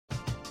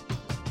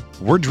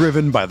We're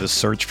driven by the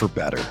search for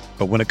better.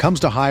 But when it comes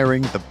to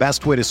hiring, the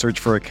best way to search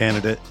for a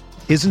candidate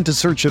isn't to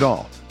search at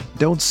all.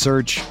 Don't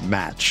search,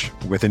 match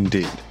with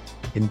Indeed.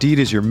 Indeed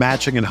is your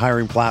matching and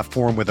hiring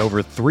platform with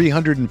over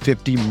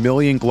 350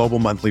 million global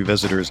monthly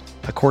visitors,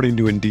 according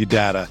to Indeed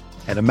data,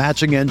 and a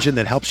matching engine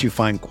that helps you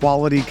find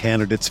quality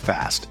candidates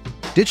fast.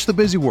 Ditch the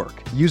busy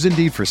work. Use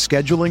Indeed for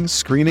scheduling,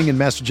 screening, and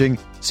messaging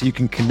so you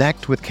can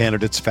connect with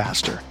candidates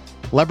faster.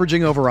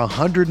 Leveraging over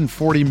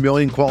 140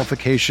 million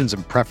qualifications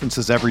and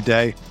preferences every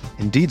day,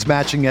 Indeed's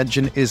matching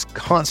engine is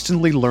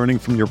constantly learning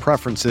from your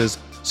preferences,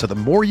 so the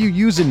more you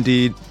use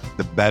Indeed,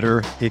 the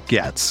better it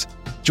gets.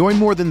 Join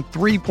more than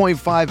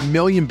 3.5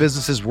 million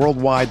businesses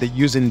worldwide that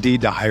use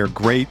Indeed to hire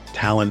great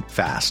talent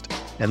fast.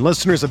 And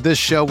listeners of this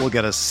show will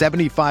get a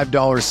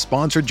 $75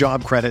 sponsored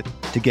job credit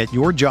to get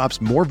your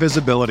jobs more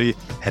visibility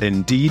at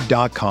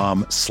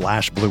Indeed.com/Blue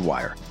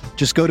Wire.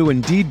 Just go to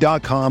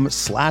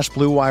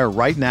Indeed.com/Blue Wire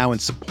right now and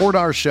support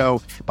our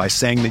show by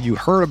saying that you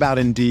heard about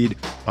Indeed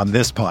on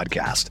this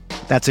podcast.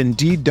 That's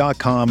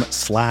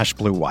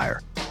Indeed.com/Blue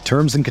Wire.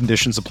 Terms and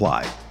conditions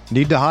apply.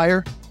 Need to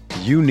hire?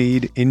 You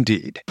need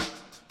Indeed.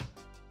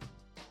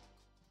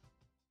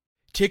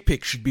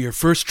 TickPick should be your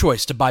first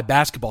choice to buy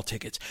basketball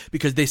tickets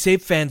because they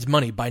save fans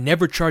money by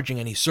never charging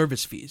any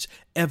service fees,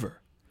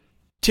 ever.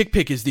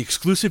 TickPick is the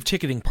exclusive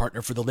ticketing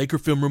partner for the Laker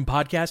Film Room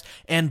podcast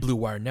and Blue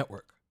Wire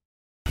Network.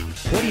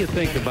 What do you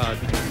think about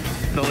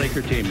the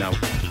Laker team now?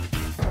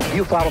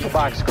 You follow the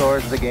box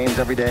scores of the games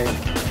every day?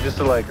 Just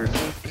the Lakers.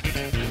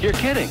 You're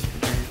kidding.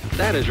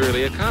 That is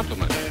really a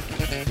compliment.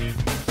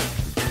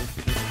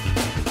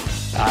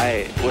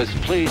 I was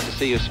pleased to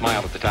see you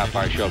smile at the top of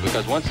our show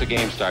because once the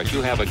game starts,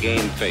 you have a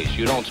game face.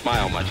 You don't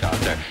smile much out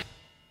there.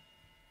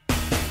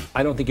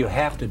 I don't think you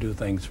have to do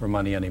things for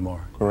money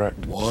anymore.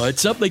 Correct.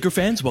 What's up, Laker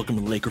fans? Welcome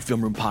to the Laker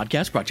Film Room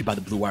podcast, brought to you by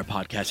the Blue Wire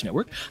Podcast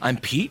Network. I'm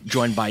Pete,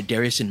 joined by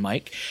Darius and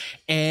Mike.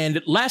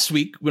 And last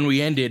week, when we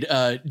ended,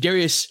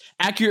 Darius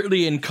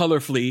accurately and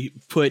colorfully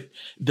put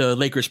the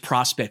Lakers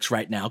prospects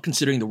right now,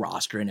 considering the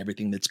roster and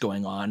everything that's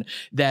going on,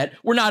 that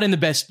we're not in the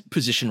best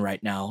position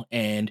right now.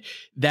 And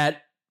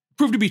that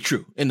proved to be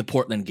true in the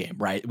Portland game,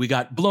 right? We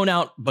got blown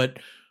out, but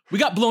we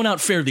got blown out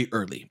fairly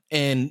early.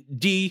 And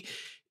D,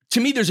 to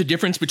me, there's a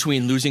difference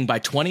between losing by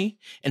 20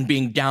 and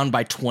being down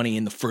by 20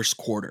 in the first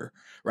quarter,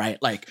 right?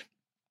 Like,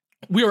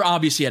 we were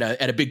obviously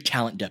at a big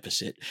talent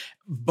deficit,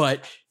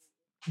 but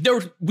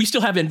we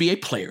still have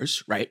NBA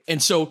players, right?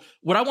 And so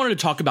what I wanted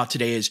to talk about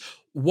today is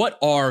what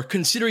are,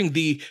 considering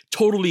the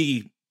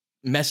totally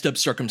messed up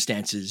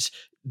circumstances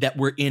that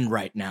we're in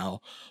right now,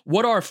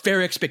 what are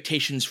fair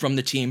expectations from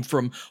the team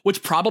from what's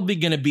probably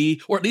going to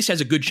be, or at least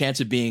has a good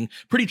chance of being,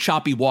 pretty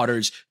choppy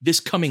waters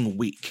this coming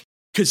week?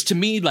 Because to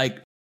me,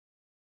 like,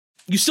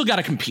 you still got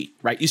to compete,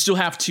 right? You still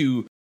have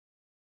to,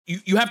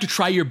 you have to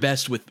try your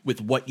best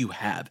with what you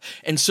have.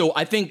 And so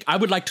I think I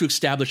would like to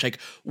establish,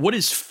 like, what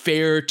is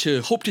fair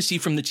to hope to see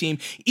from the team,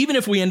 even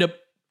if we end up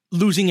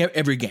losing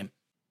every game.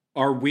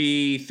 Are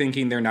we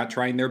thinking they're not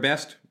trying their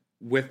best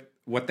with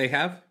what they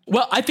have?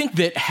 Well, I think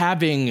that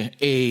having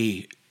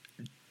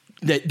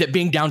that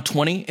being down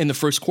 20 in the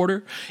first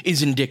quarter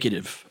is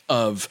indicative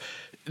of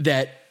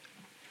that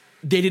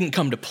they didn't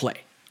come to play,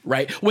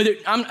 right? Where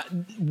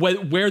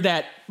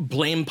that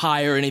blame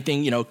pie or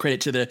anything,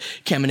 credit to the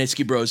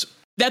Kamenetsky bros,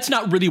 that's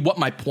not really what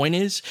my point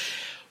is.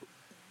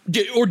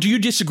 Or do you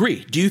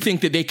disagree? Do you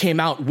think that they came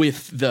out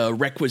with the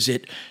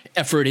requisite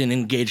effort and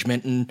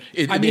engagement, and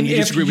you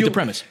disagree with the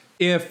premise?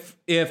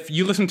 If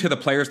you listen to the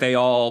players, they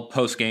all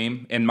post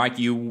game, and Mike,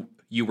 you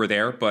were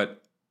there,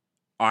 but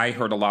I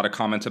heard a lot of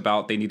comments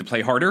about they need to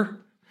play harder.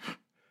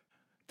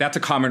 That's a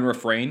common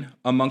refrain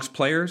amongst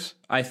players,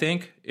 I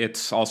think.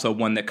 It's also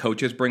one that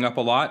coaches bring up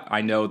a lot.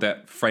 I know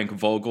that Frank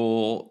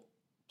Vogel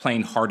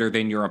playing harder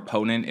than your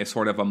opponent is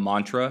sort of a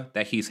mantra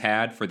that he's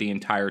had for the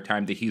entire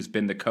time that he's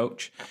been the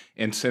coach.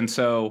 And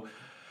so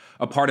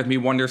a part of me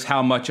wonders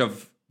how much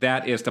of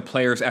that is the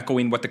players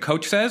echoing what the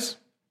coach says.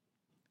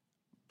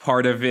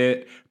 Part of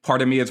me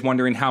is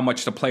wondering how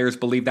much the players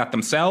believe that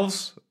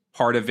themselves.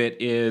 Part of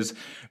it is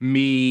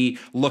me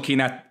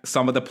looking at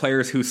some of the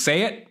players who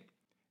say it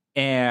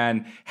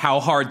and how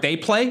hard they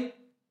play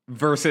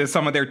versus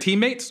some of their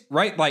teammates,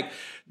 right? Like,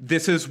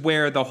 this is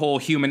where the whole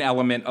human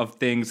element of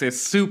things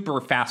is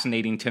super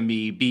fascinating to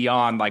me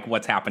beyond like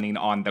what's happening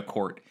on the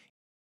court.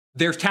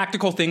 There's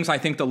tactical things I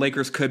think the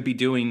Lakers could be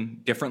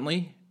doing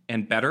differently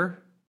and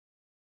better.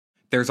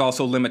 There's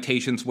also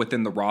limitations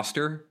within the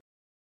roster.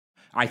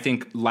 I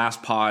think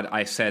last pod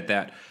I said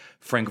that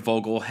Frank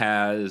Vogel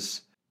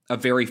has a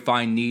very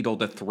fine needle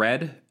to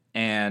thread,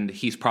 and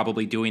he's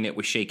probably doing it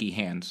with shaky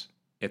hands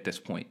at this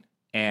point.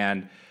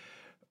 And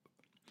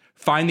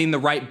finding the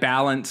right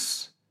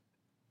balance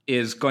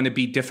is going to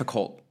be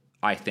difficult,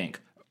 I think.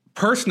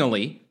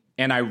 Personally,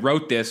 and I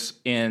wrote this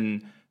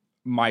in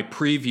my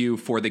preview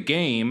for the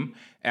game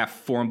at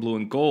Forum Blue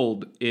and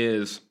Gold,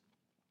 is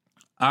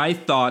I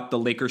thought the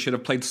Lakers should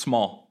have played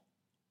small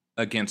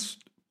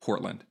against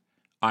Portland.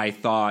 I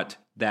thought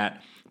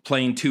that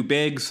playing two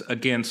bigs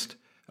against,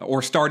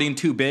 or starting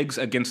two bigs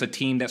against a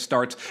team that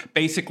starts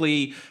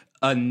basically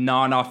a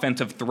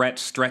non-offensive threat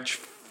stretch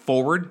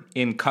forward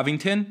in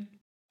Covington.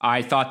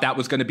 I thought that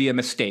was going to be a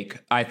mistake.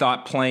 I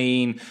thought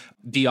playing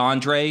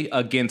DeAndre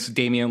against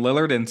Damian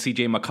Lillard and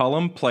CJ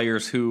McCollum,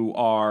 players who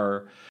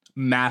are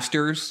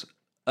masters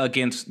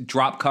against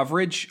drop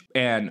coverage,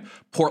 and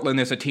Portland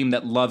is a team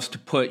that loves to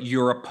put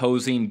your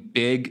opposing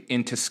big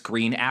into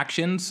screen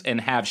actions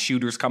and have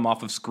shooters come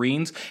off of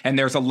screens. And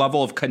there's a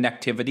level of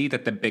connectivity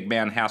that the big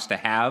man has to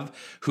have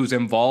who's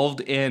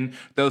involved in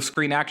those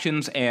screen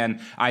actions. And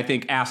I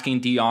think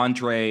asking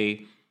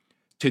DeAndre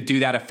to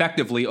do that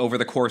effectively over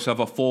the course of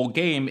a full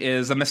game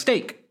is a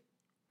mistake,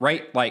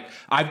 right? Like,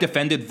 I've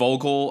defended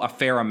Vogel a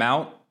fair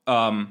amount,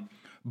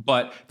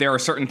 but there are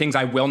certain things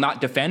I will not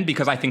defend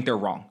because I think they're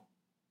wrong.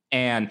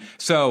 And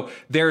so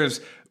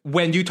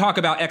when you talk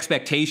about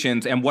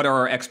expectations and what are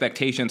our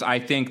expectations, I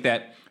think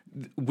that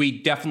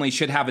we definitely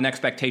should have an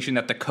expectation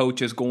that the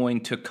coach is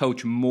going to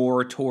coach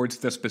more towards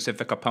the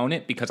specific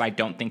opponent, because I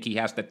don't think he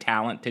has the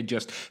talent to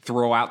just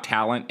throw out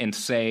talent and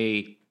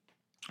say,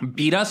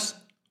 beat us,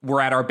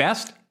 we're at our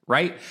best,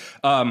 right?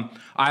 I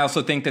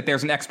also think that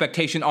there's an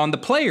expectation on the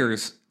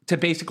players to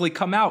basically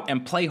come out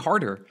and play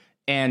harder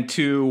and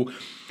to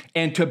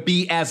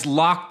be as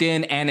locked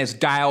in and as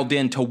dialed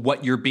in to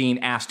what you're being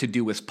asked to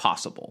do as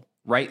possible,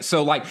 right?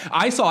 So, like,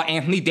 I saw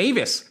Anthony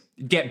Davis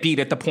get beat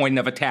at the point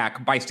of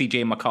attack by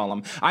CJ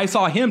McCollum. I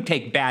saw him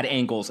take bad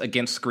angles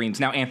against screens.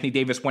 Now, Anthony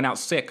Davis went out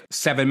sick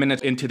 7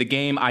 minutes into the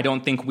game. I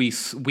don't think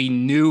we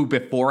knew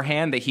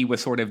beforehand that he was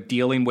sort of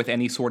dealing with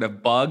any sort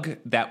of bug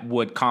that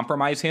would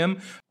compromise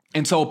him.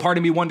 And so part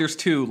of me wonders,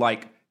 too,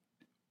 like,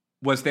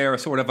 was there a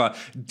sort of a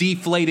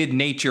deflated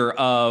nature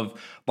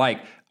of, like,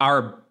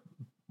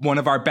 one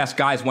of our best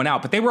guys went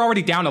out, but they were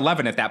already down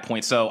 11 at that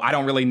point, so I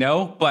don't really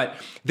know. But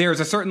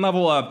there's a certain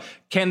level of,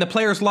 can the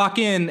players lock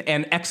in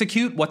and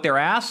execute what they're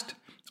asked?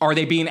 Are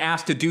they being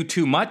asked to do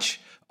too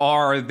much?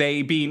 Are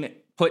they being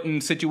put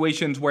in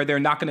situations where they're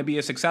not going to be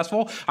as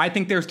successful? I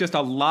think there's just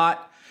a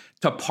lot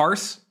to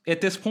parse at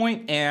this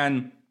point,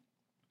 and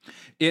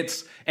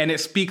it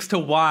speaks to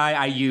why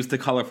I used the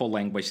colorful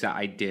language that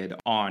I did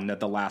on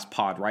the last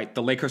pod, right?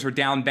 The Lakers are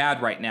down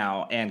bad right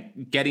now,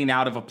 and getting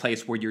out of a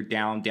place where you're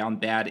down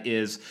bad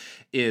is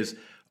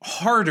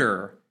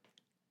harder,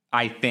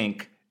 I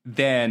think,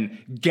 than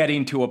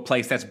getting to a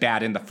place that's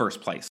bad in the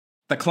first place.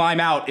 The climb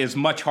out is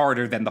much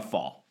harder than the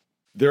fall.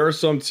 There are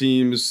some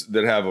teams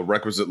that have a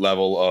requisite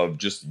level of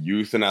just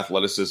youth and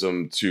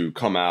athleticism to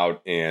come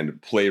out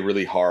and play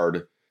really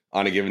hard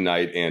on a given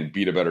night and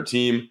beat a better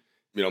team.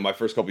 You know, my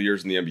first couple of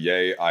years in the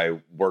NBA,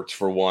 I worked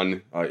for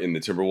one in the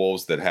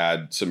Timberwolves that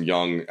had some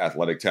young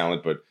athletic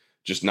talent, but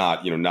just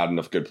not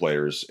enough good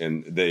players.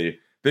 And they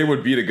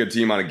would beat a good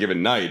team on a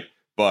given night,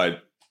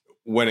 but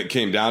when it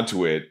came down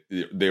to it,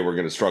 they were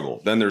going to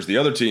struggle. Then there's the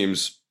other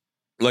teams,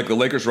 like the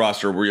Lakers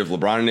roster, where you have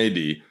LeBron and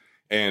AD,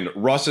 and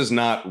Russ is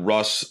not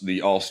Russ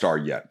the all-star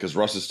yet, because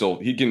Russ is still,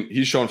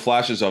 he's shown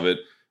flashes of it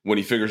when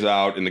he figures it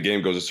out and the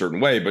game goes a certain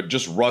way, but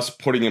just Russ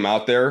putting him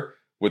out there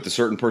with the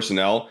certain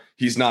personnel,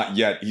 he's not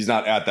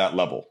at that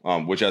level,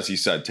 which, as he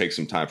said, takes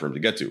some time for him to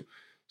get to.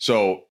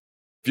 So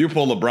if you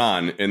pull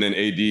LeBron and then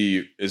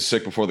AD is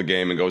sick before the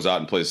game and goes out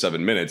and plays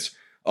 7 minutes,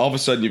 all of a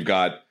sudden you've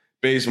got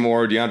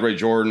Bazemore, DeAndre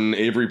Jordan,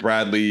 Avery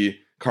Bradley,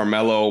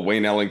 Carmelo,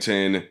 Wayne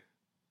Ellington,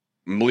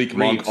 Malik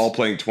Monk, all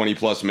playing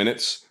 20+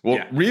 minutes. Well,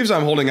 yeah. Reeves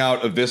I'm holding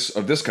out of this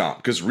comp,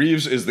 because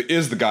Reeves is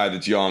the guy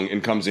that's young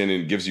and comes in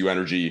and gives you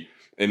energy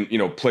and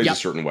plays a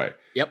certain way.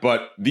 Yep.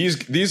 But these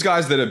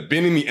guys that have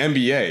been in the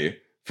NBA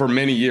for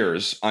many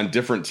years on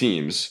different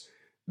teams,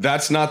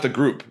 that's not the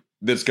group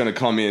that's going to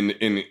come in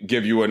and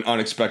give you an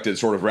unexpected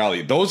sort of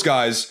rally. Those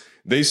guys,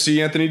 they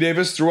see Anthony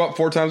Davis threw up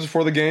 4 times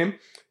before the game,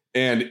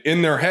 and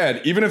in their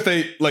head, even if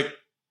they like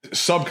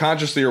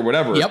subconsciously or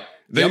whatever,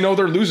 they know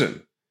they're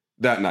losing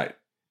that night.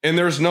 And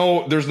there's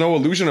no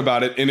illusion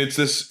about it. And it's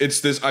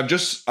this,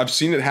 I've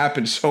seen it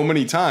happen so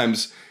many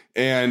times.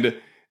 And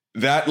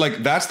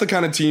that's the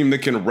kind of team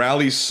that can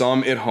rally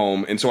some at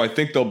home. And so I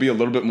think they'll be a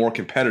little bit more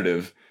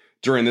competitive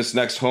during this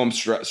next home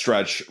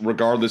stretch,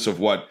 regardless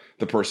of what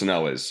the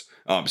personnel is.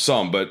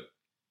 But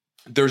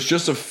there's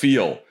just a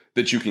feel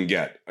that you can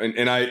get.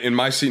 And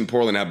my seat in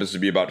Portland happens to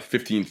be about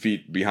 15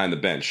 feet behind the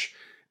bench.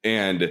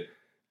 And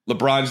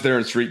LeBron's there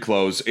in street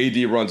clothes. AD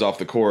runs off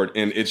the court,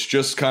 and it's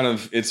just kind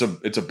of it's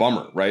a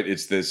bummer, right?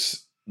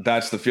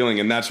 That's the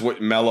feeling, and that's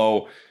what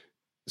Melo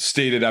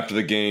stated after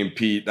the game,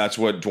 Pete. That's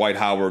what Dwight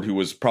Howard, who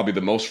was probably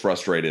the most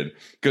frustrated,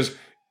 because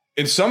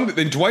in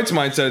Dwight's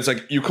mindset, it's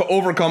like you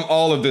overcome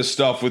all of this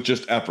stuff with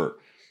just effort,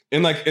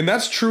 and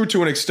that's true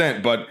to an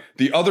extent, but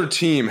the other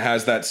team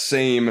has that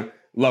same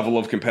level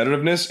of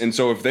competitiveness, and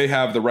so if they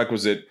have the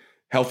requisite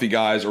healthy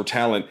guys or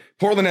talent,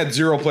 Portland had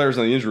 0 players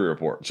on the injury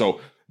report,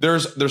 so.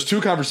 There's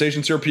 2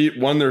 conversations here, Pete.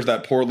 One, there's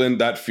that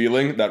Portland, that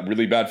feeling, that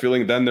really bad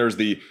feeling. Then there's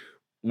the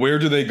where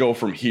do they go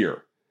from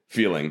here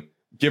feeling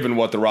given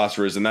what the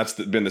roster is. And that's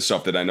been the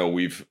stuff that I know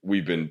we've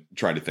been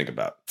trying to think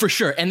about. For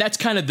sure. And that's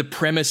kind of the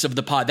premise of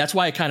the pod. That's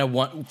why I kind of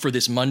want for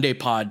this Monday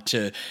pod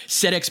to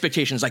set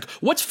expectations. Like,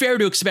 what's fair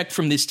to expect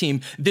from this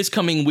team this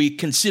coming week,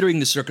 considering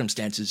the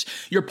circumstances?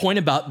 Your point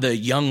about the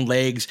young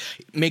legs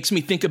makes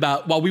me think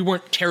about, while we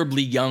weren't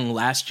terribly young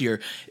last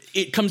year,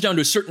 it comes down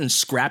to a certain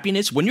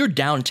scrappiness. When you're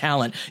down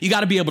talent, you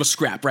got to be able to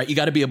scrap, right? You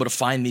got to be able to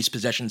find these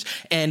possessions.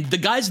 And the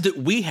guys that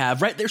we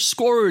have, right, they're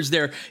scorers.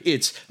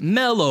 It's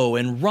Melo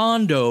and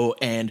Rondo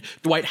and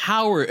Dwight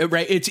Howard,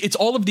 right? It's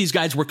all of these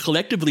guys. We're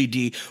collectively,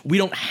 D, we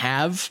don't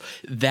have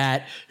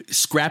that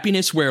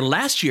scrappiness where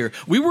last year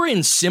we were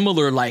in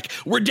similar, like,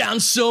 we're down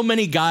so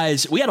many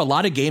guys. We had a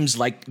lot of games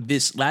like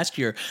this last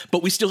year,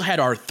 but we still had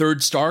our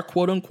third star,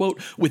 quote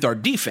unquote, with our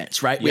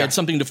defense, right? We had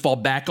something to fall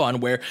back on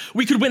where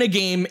we could win a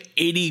game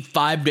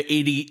 85 to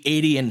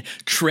 80, and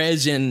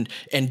Trez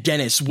and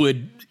Dennis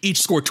would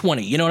each score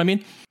 20. You know what I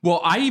mean? Well,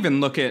 I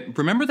even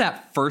remember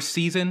that first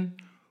season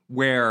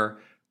where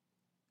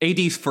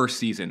AD's first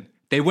season,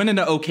 they went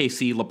into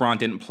OKC, LeBron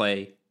didn't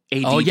play.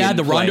 AD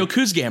the Rondo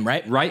Kuz game,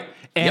 right? Right.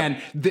 And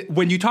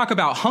when you talk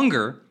about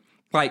hunger,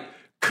 like,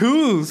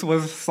 Kuz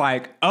was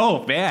like,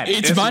 oh man,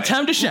 it's my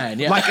time to shine.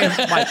 Yeah.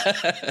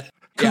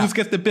 Kuz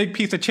gets the big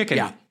piece of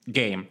chicken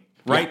game,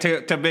 right?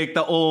 To make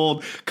the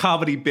old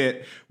comedy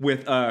bit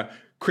with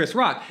Chris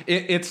Rock.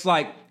 It's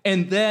like,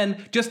 and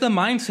then just the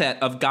mindset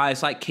of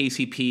guys like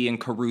KCP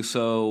and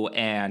Caruso,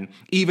 and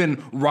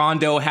even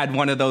Rondo had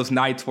one of those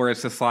nights where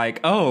it's just like,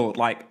 oh,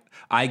 like,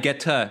 I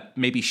get to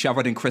maybe shove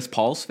it in Chris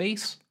Paul's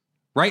face,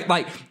 right?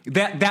 Like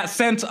that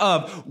sense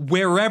of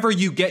wherever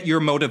you get your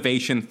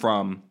motivation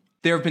from.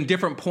 There have been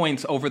different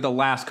points over the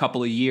last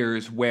couple of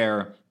years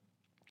where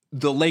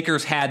the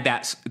Lakers had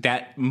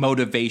that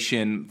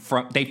motivation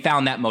they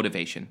found that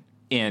motivation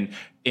in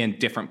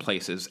different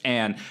places.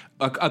 And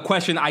a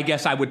question I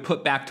guess I would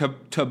put back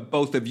to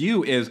both of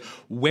you is,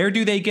 where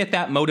do they get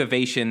that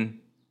motivation?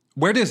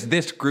 Where does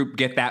this group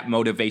get that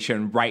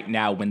motivation right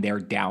now when they're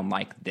down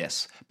like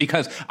this?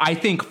 Because I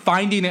think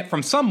finding it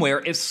from somewhere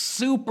is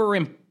super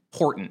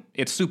important.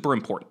 It's super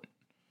important.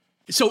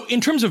 So in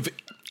terms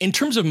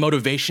of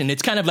motivation,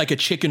 it's kind of like a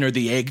chicken or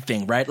the egg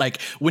thing, right? Like,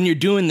 when you're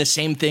doing the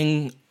same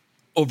thing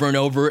over and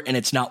over and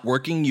it's not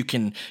working, you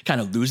can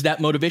kind of lose that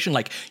motivation.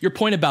 Like your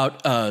point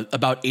about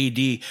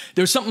AD,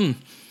 there's something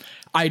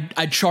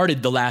I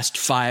charted the last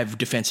 5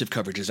 defensive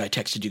coverages. I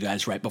texted you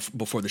guys right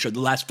before the show, the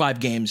last 5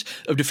 games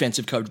of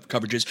defensive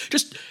coverages.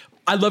 Just,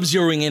 I love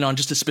zeroing in on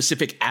just a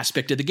specific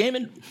aspect of the game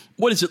and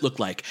what does it look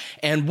like.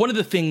 And one of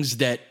the things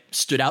that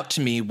stood out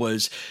to me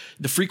was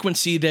the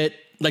frequency that,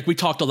 like, we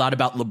talked a lot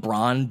about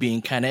LeBron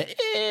being kind of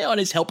on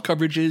his help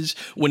coverages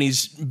when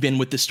he's been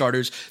with the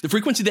starters. The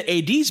frequency that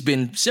AD's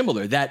been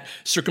similar. That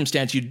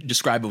circumstance you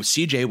described with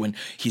CJ when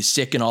he's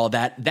sick and all of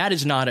that, that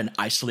is not an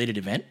isolated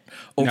event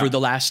over the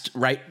last,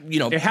 right? You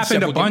know, it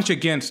happened a bunch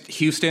against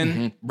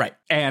Houston, right?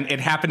 And it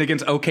happened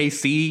against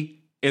OKC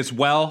as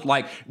well.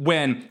 Like,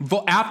 when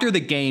after the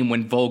game,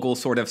 when Vogel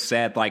sort of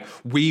said, like,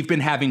 we've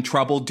been having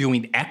trouble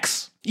doing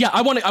X. Yeah,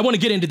 I want to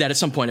get into that at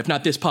some point. If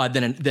not this pod,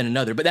 then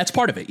another. But that's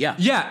part of it. Yeah.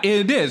 Yeah,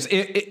 it is.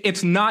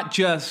 It's not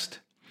just.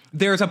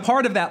 There's a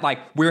part of that, like,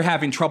 we're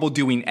having trouble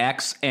doing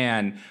X,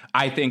 and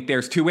I think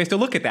there's 2 ways to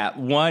look at that.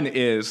 One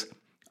is,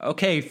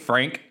 okay,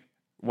 Frank,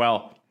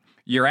 well,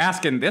 you're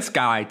asking this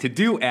guy to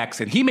do X,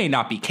 and he may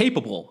not be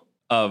capable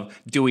of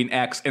doing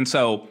X, and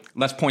so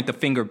let's point the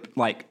finger.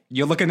 Like,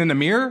 you're looking in the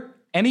mirror,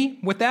 any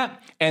with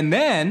that, and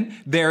then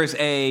there's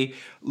a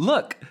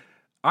look.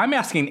 I'm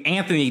asking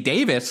Anthony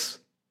Davis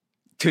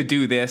to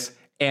do this,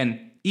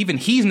 and even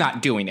he's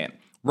not doing it,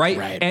 right?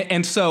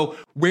 And so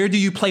where do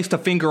you place the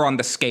finger on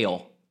the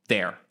scale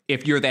there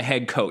if you're the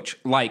head coach?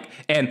 Like,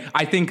 and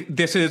I think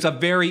this is a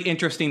very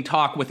interesting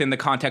talk within the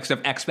context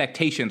of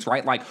expectations,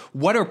 right? Like,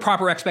 what are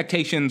proper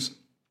expectations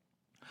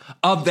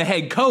of the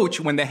head coach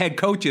when the head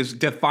coach is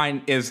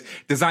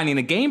designing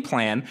a game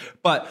plan?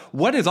 But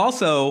what is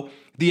also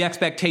the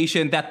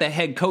expectation that the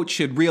head coach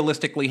should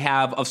realistically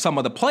have of some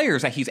of the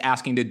players that he's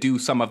asking to do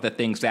some of the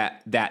things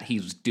that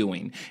he's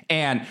doing?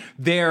 And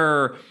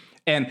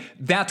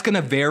that's going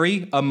to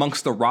vary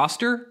amongst the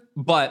roster.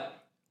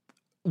 But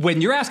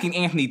when you're asking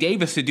Anthony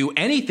Davis to do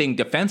anything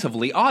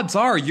defensively, odds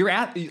are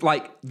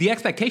the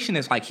expectation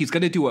is like he's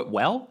going to do it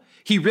well.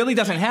 He really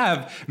doesn't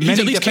have many at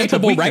least defensive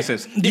capable,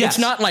 weaknesses. Right? It's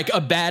not like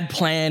a bad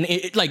plan.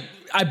 Like,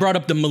 I brought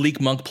up the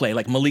Malik Monk play,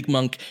 like Malik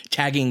Monk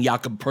tagging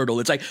Jakob Poeltl.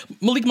 It's like,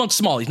 Malik Monk's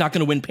small. He's not going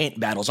to win paint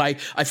battles. I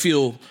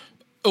feel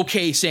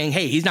okay saying,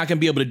 hey, he's not going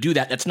to be able to do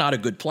that. That's not a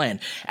good plan.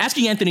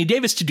 Asking Anthony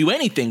Davis to do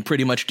anything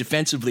pretty much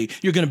defensively,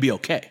 you're going to be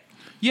okay.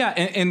 Yeah,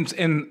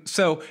 and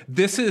so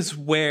this is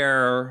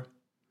where,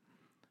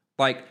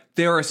 like,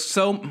 there are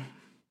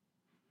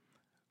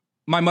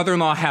my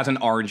mother-in-law has an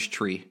orange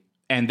tree.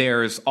 And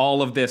there's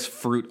all of this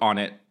fruit on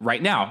it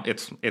right now.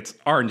 It's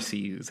orange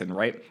season,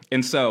 right?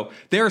 And so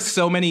there are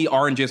so many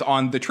oranges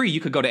on the tree. You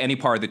could go to any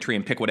part of the tree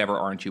and pick whatever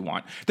orange you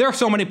want. There are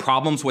so many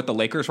problems with the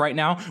Lakers right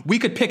now. We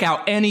could pick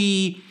out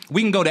we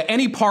can go to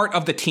any part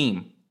of the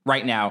team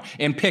right now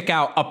and pick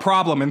out a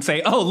problem and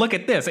say, oh, look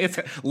at this. It's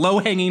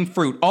low-hanging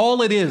fruit.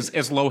 All it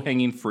is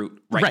low-hanging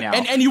fruit right now.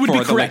 And you would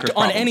be correct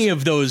on any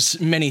of those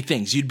many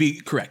things. You'd be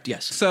correct,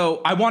 yes.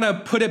 So I want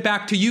to put it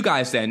back to you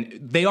guys then.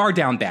 They are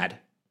down bad.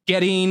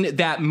 Getting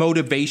that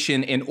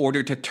motivation in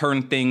order to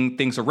turn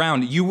things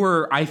around. You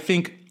were, I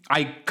think,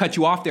 I cut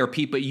you off there,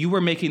 Pete, but you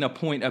were making a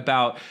point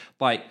about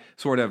like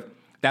sort of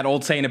that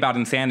old saying about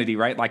insanity,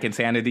 right? Like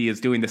insanity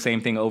is doing the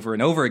same thing over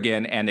and over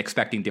again and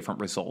expecting different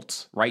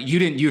results, right? You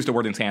didn't use the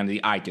word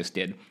insanity, I just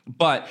did.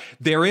 But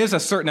there is a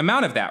certain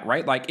amount of that,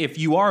 right? Like if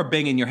you are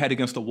banging your head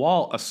against the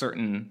wall a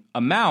certain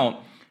amount,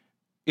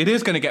 it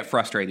is going to get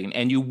frustrating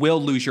and you will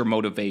lose your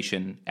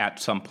motivation at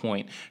some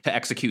point to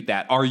execute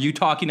that. Are you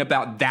talking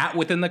about that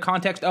within the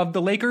context of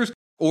the Lakers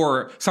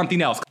or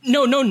something else?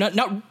 No,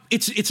 not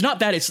it's not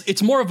that.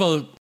 It's more of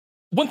a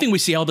one thing we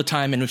see all the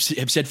time and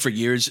have said for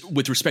years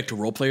with respect to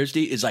role players,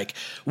 D, is like,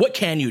 what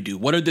can you do?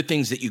 What are the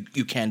things that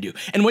you can do?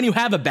 And when you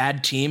have a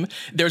bad team,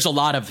 there's a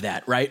lot of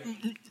that, right?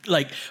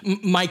 Like,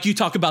 Mike, you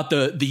talk about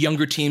the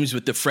younger teams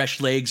with the fresh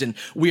legs, and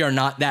we are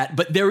not that.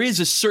 But there is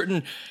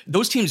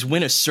those teams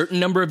win a certain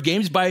number of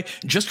games by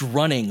just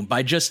running,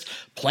 by just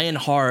playing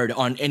hard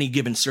on any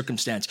given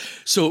circumstance.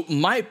 So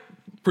my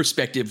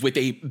perspective with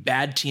a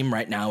bad team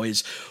right now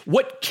is,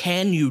 what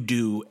can you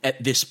do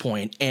at this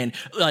point? And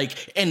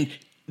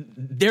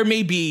there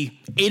may be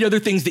 8 other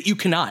things that you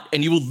cannot,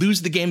 and you will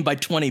lose the game by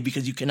 20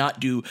 because you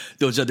cannot do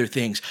those other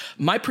things.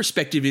 My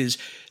perspective is,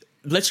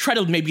 let's try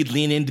to maybe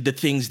lean into the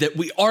things that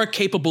we are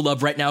capable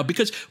of right now,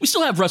 because we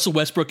still have Russell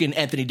Westbrook and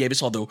Anthony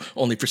Davis, although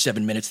only for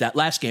 7 minutes that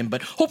last game.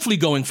 But hopefully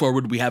going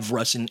forward, we have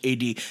Russ and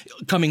AD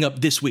coming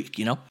up this week,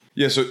 you know?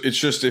 Yeah, so it's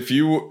just if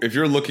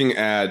you're looking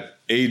at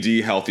AD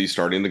healthy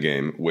starting the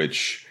game,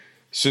 which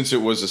since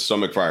it was a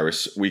stomach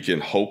virus, we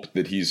can hope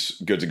that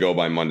he's good to go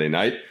by Monday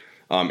night.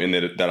 And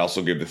that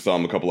also gave the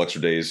thumb a couple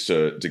extra days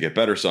to get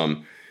better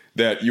some,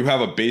 that you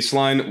have a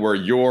baseline where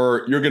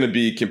you're going to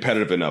be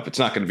competitive enough. It's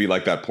not going to be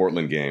like that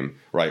Portland game,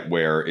 right,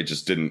 where it's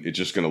just going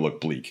to look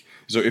bleak.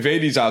 So if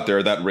AD's out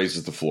there, that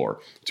raises the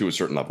floor to a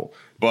certain level.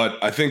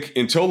 But I think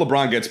until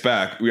LeBron gets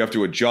back, we have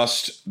to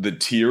adjust the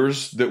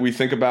tiers that we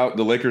think about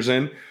the Lakers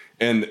in.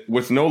 And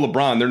with no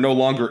LeBron, they're no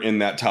longer in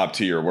that top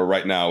tier where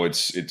right now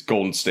it's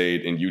Golden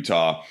State and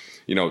Utah.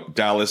 You know,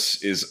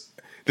 Dallas is.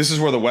 This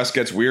is where the West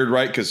gets weird,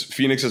 right? Because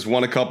Phoenix has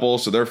won a couple,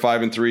 so they're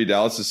 5-3.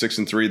 Dallas is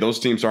 6-3. Those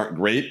teams aren't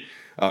great.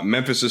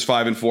 Memphis is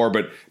 5-4,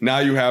 but now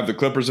you have the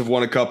Clippers have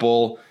won a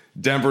couple.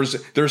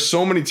 There's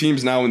so many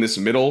teams now in this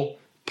middle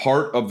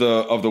part of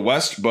the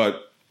West,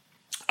 but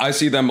I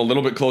see them a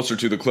little bit closer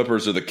to the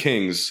Clippers or the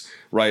Kings,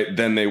 right,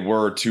 than they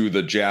were to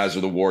the Jazz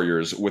or the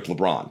Warriors with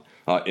LeBron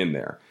in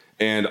there.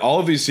 And all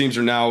of these teams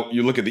are now.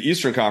 You look at the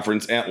Eastern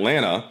Conference.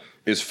 Atlanta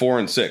is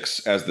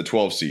 4-6 as the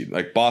 12 seed.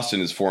 Like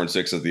Boston is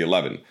 4-6 as the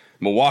 11.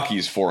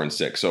 Milwaukee's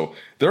 4-6. So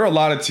there are a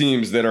lot of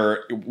teams that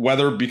are,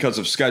 whether because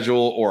of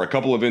schedule or a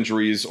couple of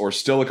injuries or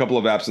still a couple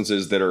of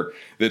absences,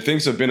 that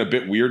things have been a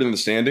bit weird in the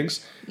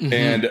standings. Mm-hmm.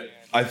 And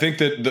I think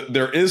that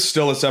there is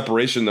still a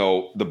separation,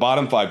 though. The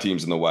bottom 5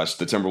 teams in the West,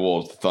 the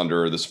Timberwolves, the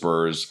Thunder, the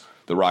Spurs,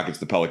 the Rockets,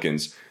 the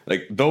Pelicans,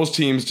 like those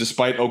teams,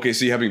 despite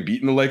OKC having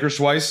beaten the Lakers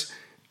twice,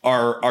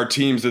 are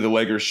teams that the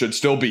Lakers should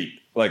still beat,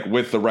 like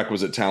with the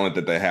requisite talent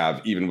that they have,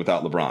 even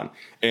without LeBron.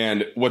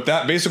 And what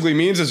that basically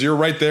means is you're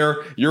right there.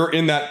 You're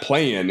in that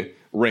play-in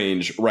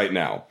range right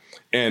now.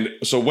 And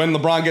so when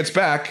LeBron gets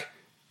back,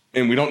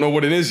 and we don't know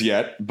what it is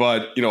yet,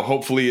 but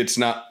hopefully it's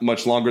not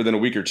much longer than a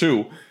week or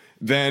two,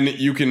 then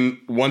you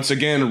can once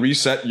again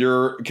reset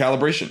your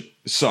calibration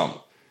some.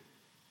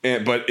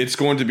 But it's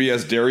going to be,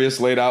 as Darius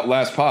laid out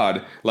last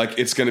pod, like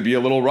it's going to be a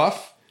little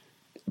rough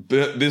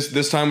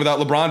this time without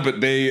LeBron,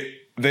 but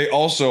they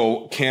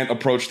also can't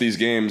approach these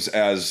games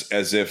as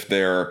if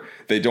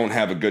they don't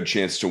have a good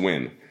chance to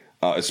win,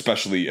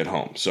 especially at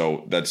home.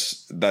 So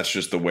that's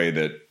just the way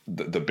that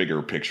the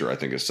bigger picture, I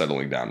think, is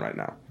settling down right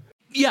now.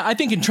 Yeah, I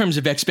think in terms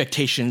of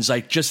expectations,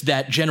 like just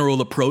that general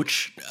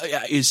approach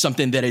is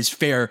something that is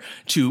fair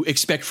to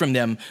expect from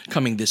them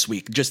coming this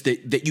week. Just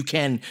that you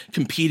can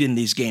compete in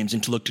these games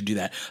and to look to do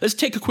that. Let's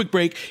take a quick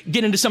break,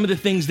 get into some of the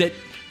things that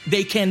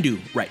they can do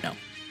right now.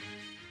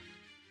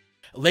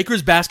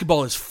 Lakers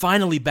basketball is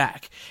finally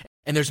back,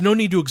 and there's no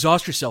need to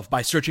exhaust yourself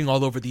by searching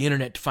all over the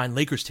internet to find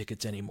Lakers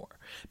tickets anymore.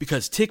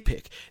 Because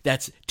TickPick,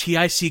 that's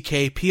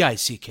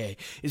TickPick,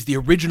 is the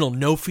original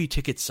no-fee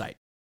ticket site,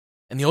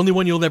 and the only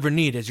one you'll ever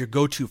need as your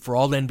go-to for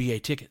all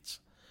NBA tickets.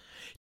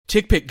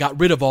 TickPick got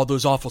rid of all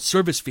those awful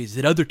service fees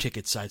that other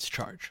ticket sites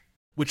charge,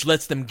 which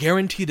lets them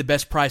guarantee the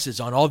best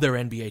prices on all their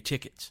NBA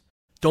tickets.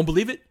 Don't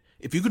believe it?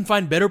 If you can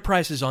find better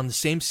prices on the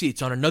same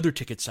seats on another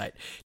ticket site,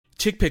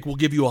 TickPick will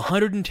give you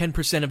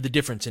 110% of the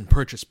difference in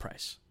purchase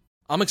price.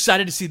 I'm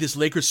excited to see this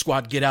Lakers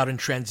squad get out and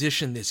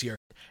transition this year,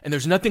 and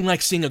there's nothing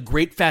like seeing a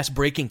great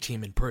fast-breaking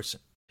team in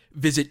person.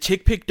 Visit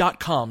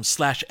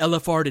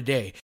tickpick.com/LFR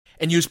today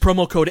and use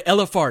promo code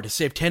LFR to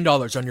save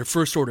 $10 on your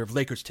first order of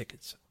Lakers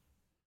tickets.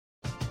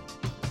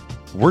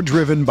 We're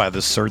driven by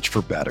the search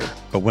for better.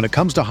 But when it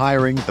comes to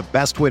hiring, the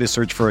best way to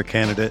search for a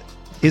candidate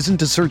isn't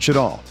to search at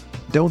all.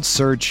 Don't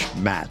search,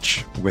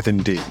 match with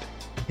Indeed.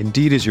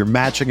 Indeed is your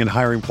matching and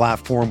hiring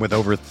platform with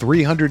over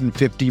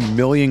 350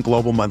 million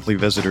global monthly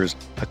visitors,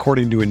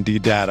 according to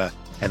Indeed data,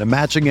 and a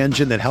matching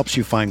engine that helps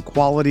you find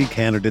quality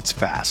candidates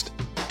fast.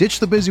 Ditch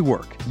the busy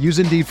work. Use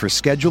Indeed for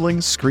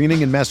scheduling,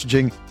 screening, and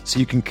messaging so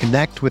you can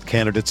connect with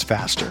candidates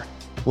faster.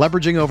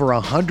 Leveraging over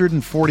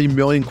 140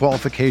 million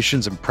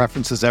qualifications and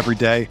preferences every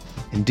day,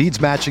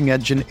 Indeed's matching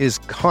engine is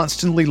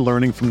constantly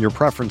learning from your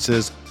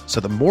preferences,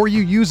 so the more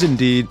you use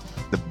Indeed,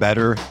 the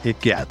better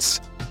it gets.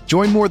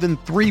 Join more than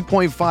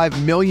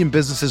 3.5 million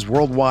businesses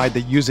worldwide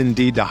that use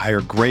Indeed to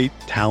hire great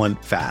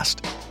talent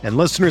fast. And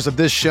listeners of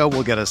this show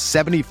will get a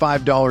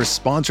 $75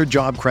 sponsored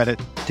job credit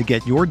to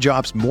get your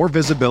jobs more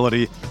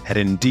visibility at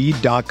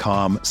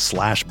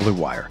Indeed.com/Blue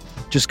Wire.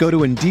 Just go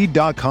to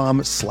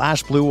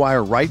Indeed.com/Blue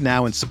Wire right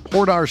now and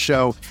support our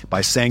show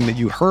by saying that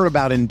you heard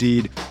about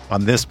Indeed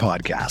on this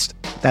podcast.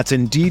 That's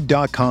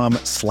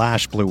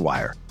Indeed.com/Blue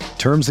Wire.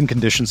 Terms and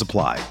conditions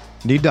apply.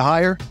 Need to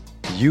hire?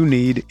 You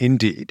need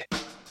Indeed.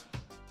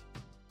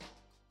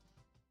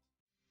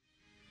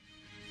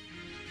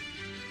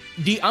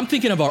 I'm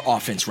thinking of our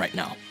offense right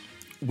now.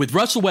 With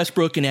Russell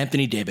Westbrook and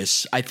Anthony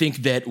Davis, I think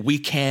that we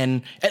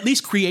can at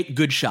least create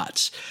good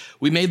shots.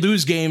 We may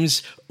lose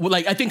games.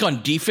 Like, I think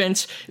on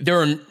defense,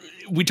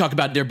 we talk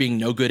about there being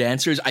no good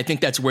answers. I think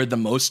that's where the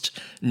most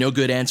no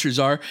good answers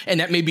are.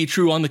 And that may be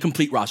true on the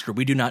complete roster.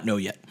 We do not know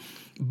yet.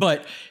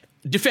 But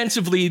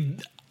defensively,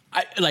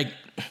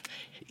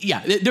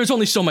 there's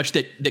only so much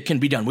that can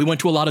be done. We went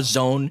to a lot of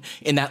zone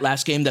in that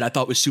last game that I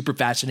thought was super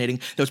fascinating.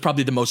 That was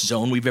probably the most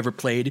zone we've ever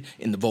played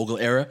in the Vogel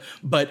era.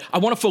 But I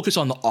want to focus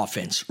on the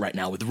offense right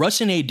now. With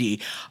Russ and AD,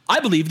 I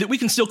believe that we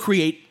can still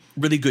create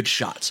really good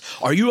shots.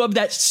 Are you of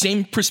that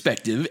same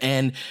perspective?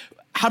 And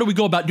how do we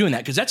go about doing that?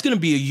 Because that's going to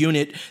be a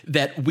unit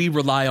that we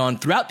rely on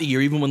throughout the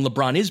year, even when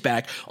LeBron is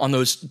back, on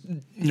those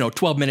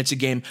 12 minutes a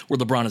game where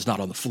LeBron is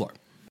not on the floor.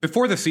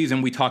 Before the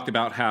season, we talked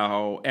about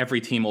how every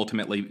team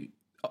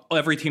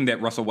that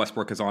Russell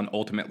Westbrook is on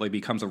ultimately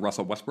becomes a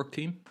Russell Westbrook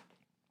team.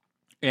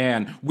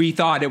 And we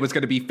thought it was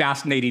going to be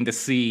fascinating to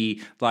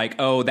see,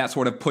 that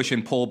sort of push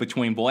and pull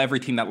between, every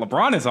team that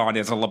LeBron is on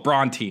is a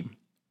LeBron team,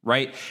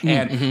 right?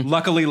 And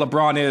luckily,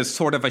 LeBron is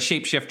sort of a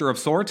shapeshifter of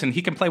sorts, and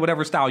he can play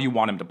whatever style you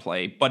want him to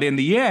play. But in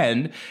the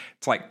end,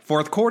 it's like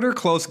fourth quarter,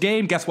 close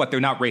game. Guess what? They're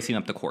not racing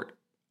up the court.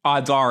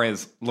 Odds are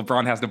is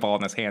LeBron has the ball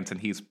in his hands, and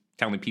he's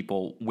telling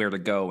people where to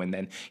go, and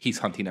then he's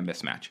hunting a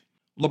mismatch.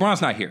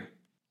 LeBron's not here.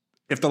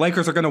 If the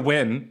Lakers are going to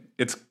win,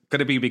 it's going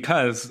to be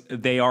because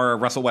they are a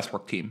Russell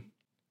Westbrook team.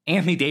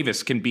 Anthony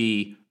Davis can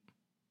be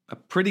a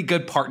pretty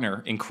good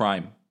partner in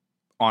crime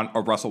on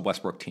a Russell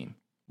Westbrook team.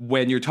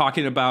 When you're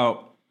talking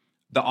about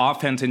the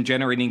offense and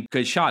generating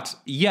good shots,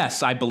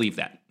 yes, I believe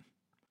that.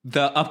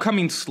 The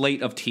upcoming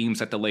slate of teams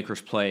that the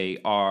Lakers play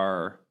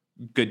are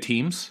good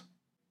teams.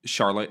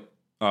 Charlotte,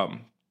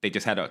 they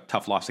just had a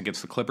tough loss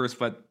against the Clippers,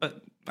 but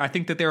I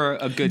think that they're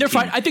a good team.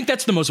 Fine. I think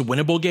that's the most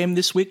winnable game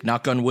this week,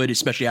 knock on wood,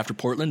 especially after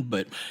Portland.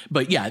 But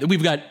yeah,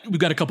 we've got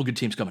a couple good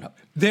teams coming up.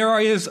 There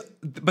are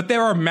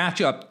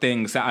matchup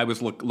things that I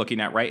was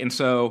looking at, right? And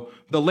so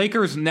the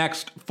Lakers'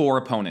 next four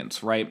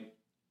opponents, right?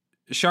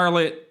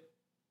 Charlotte,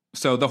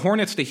 so the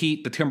Hornets, the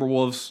Heat, the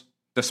Timberwolves,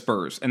 the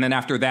Spurs, and then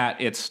after that,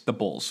 it's the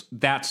Bulls.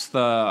 That's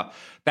the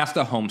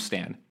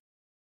homestand.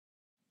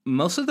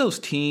 Most of those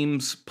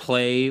teams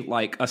play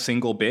like a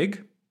single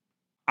big.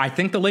 I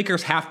think the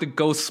Lakers have to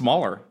go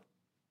smaller.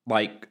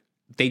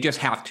 They just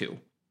have to.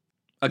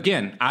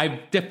 Again,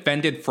 I've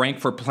defended Frank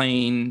for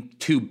playing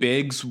two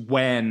bigs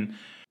when,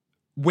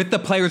 with the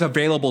players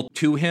available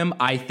to him,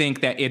 I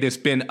think that it has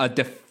been a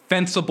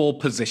defensible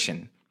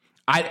position.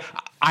 I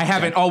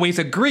haven't always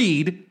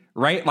agreed,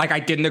 right? I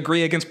didn't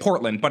agree against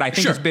Portland, but I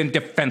think it's been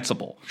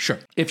defensible. Sure.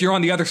 If you're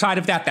on the other side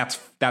of that,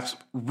 that's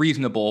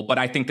reasonable, but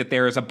I think that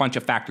there is a bunch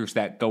of factors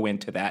that go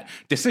into that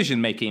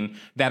decision-making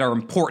that are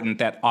important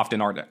that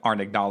often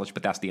aren't acknowledged,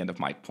 but that's the end of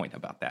my point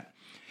about that.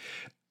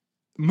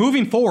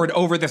 Moving forward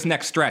over this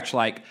next stretch,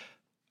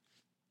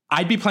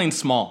 I'd be playing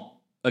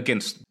small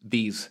against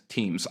these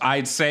teams.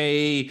 I'd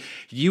say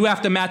you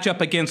have to match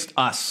up against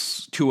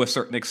us to a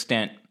certain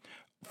extent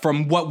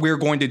from what we're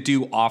going to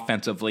do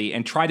offensively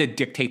and try to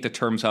dictate the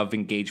terms of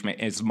engagement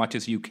as much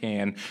as you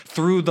can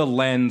through the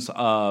lens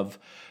of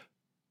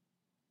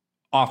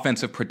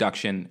offensive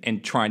production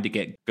and trying to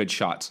get good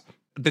shots.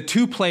 The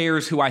two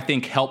players who I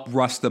think help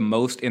Russ the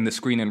most in the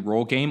screen and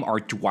roll game are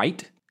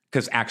Dwight,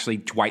 because actually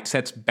Dwight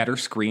sets better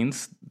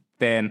screens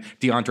than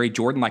DeAndre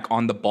Jordan,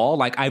 on the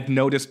ball. I've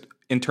noticed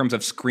in terms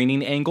of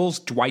screening angles,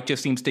 Dwight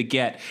just seems to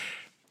get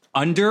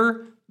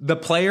under the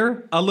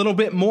player a little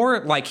bit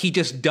more, he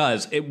just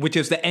does, which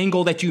is the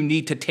angle that you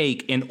need to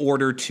take in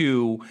order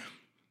to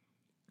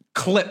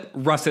clip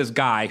Russ's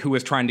guy who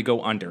is trying to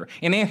go under.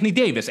 And Anthony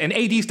Davis, and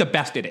AD's the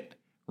best at it,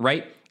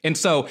 right? And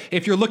so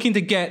if you're looking to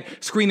get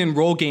screen and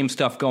roll game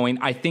stuff going,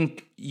 I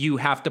think you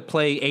have to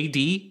play AD.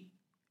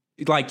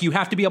 You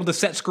have to be able to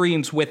set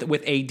screens with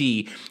AD,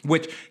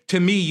 which to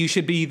me, you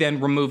should be then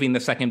removing the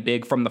second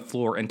big from the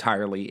floor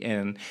entirely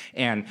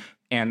and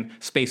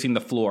spacing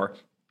the floor.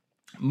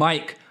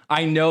 Mike,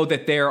 I know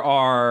that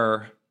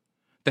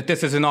that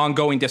this is an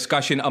ongoing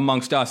discussion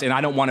amongst us, and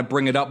I don't want to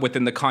bring it up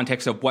within the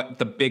context of what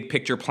the big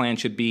picture plan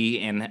should be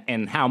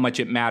and how much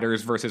it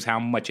matters versus how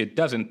much it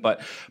doesn't.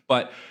 But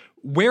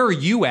where are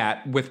you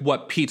at with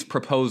what Pete's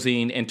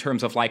proposing in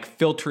terms of like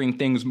filtering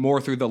things more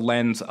through the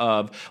lens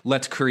of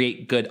let's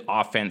create good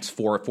offense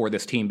for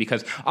this team?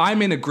 Because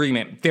I'm in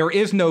agreement. There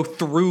is no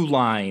through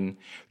line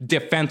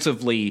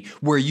defensively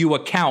where you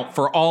account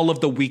for all of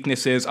the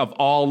weaknesses of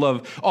all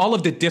of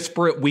the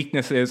disparate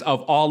weaknesses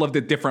of all of the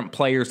different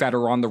players that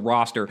are on the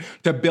roster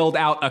to build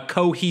out a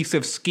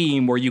cohesive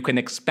scheme where you can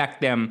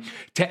expect them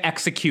to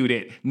execute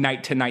it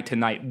night to night to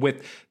night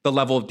with the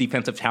level of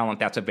defensive talent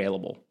that's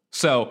available.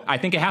 So I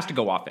think it has to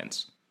go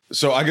offense.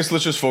 So I guess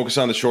let's just focus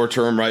on the short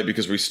term, right?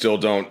 Because we still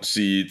don't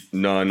see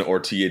Nunn or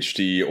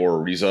THT or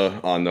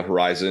Ariza on the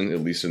horizon,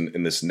 at least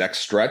in this next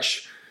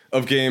stretch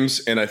of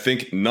games. And I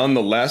think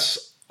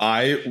nonetheless,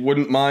 I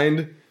wouldn't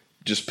mind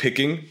just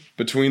picking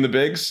between the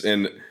bigs.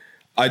 And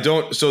I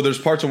don't. So there's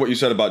parts of what you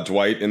said about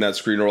Dwight in that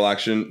screen roll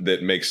action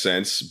that makes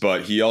sense.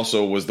 But he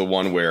also was the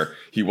one where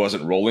he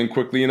wasn't rolling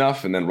quickly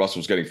enough. And then Russell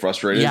was getting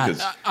frustrated.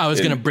 Yeah, I was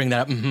going to bring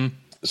that up. Mm-hmm.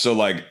 So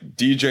like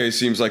DJ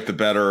seems like the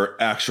better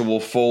actual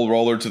full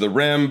roller to the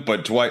rim,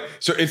 but Dwight.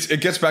 So it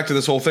gets back to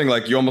this whole thing.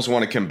 Like you almost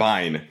want to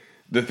combine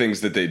the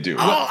things that they do.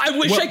 Oh, I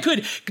wish I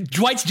could.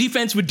 Dwight's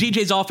defense with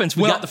DJ's offense.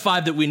 We got the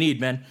 5 that we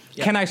need, man.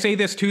 Yeah. Can I say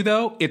this too,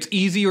 though? It's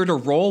easier to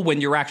roll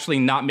when you're actually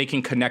not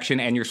making connection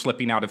and you're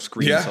slipping out of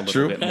screens a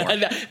little bit more.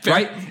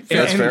 Right?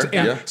 That's fair.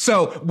 Yeah.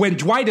 So when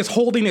Dwight is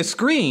holding his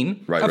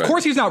screen, of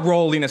course he's not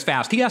rolling as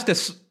fast. He has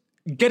to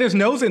get his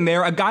nose in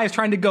there. A guy is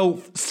trying to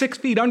go 6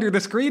 feet under the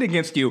screen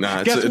against you.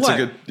 Guess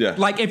what?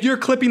 Like if you're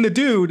clipping the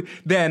dude,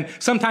 then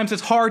sometimes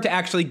it's hard to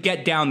actually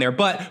get down there.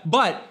 But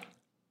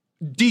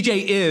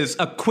DJ is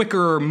a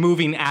quicker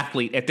moving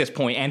athlete at this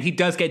point, and he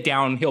does get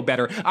downhill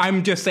better.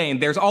 I'm just saying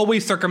there's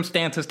always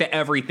circumstances to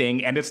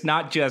everything, and it's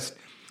not just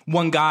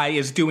one guy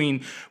is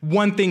doing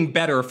one thing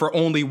better for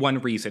only one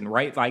reason,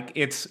 right? Like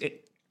it's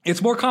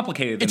more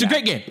complicated than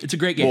that. It's a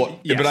great game. Well,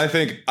 yes. But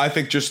I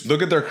think just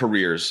look at their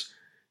careers.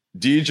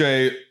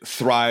 DJ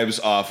thrives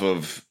off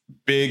of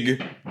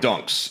big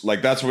dunks.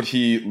 Like that's what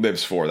he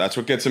lives for. That's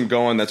what gets him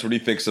going. That's what he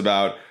thinks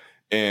about.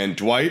 And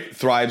Dwight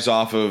thrives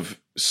off of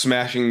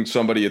smashing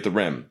somebody at the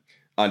rim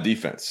on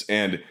defense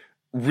and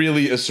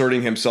really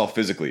asserting himself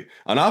physically.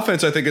 On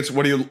offense, I think it's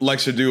what he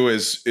likes to do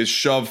is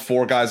shove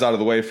 4 guys out of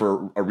the way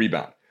for a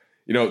rebound.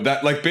 You know,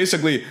 that like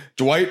basically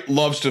Dwight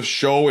loves to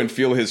show and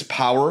feel his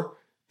power,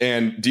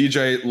 and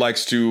DJ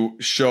likes to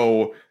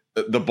show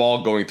the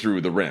ball going through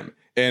the rim.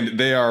 And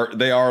they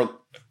are.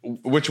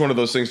 Which one of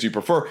those things do you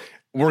prefer?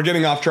 We're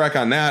getting off track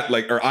on that,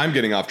 or I'm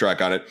getting off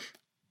track on it.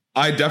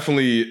 I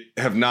definitely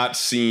have not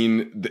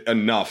seen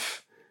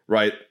enough,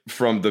 right,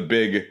 from the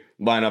big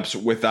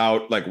lineups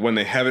without, like, when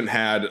they haven't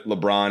had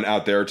LeBron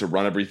out there to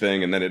run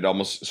everything, and then it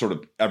almost sort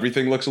of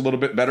everything looks a little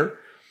bit better.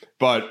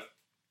 But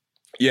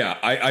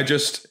yeah,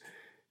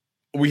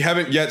 we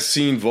haven't yet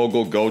seen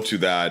Vogel go to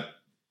that.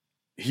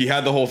 He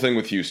had the whole thing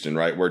with Houston,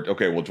 right, where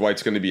okay, well,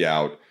 Dwight's going to be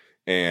out.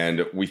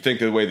 And we think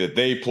the way that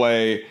they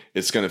play,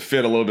 it's going to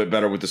fit a little bit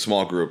better with the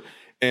small group.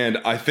 And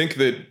I think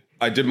that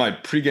I did my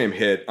pregame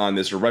hit on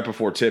this, or right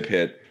before tip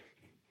hit,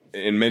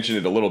 and mentioned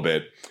it a little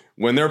bit.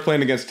 When they're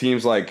playing against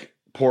teams like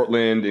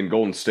Portland and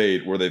Golden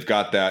State, where they've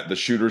got the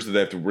shooters that they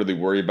have to really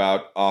worry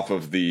about off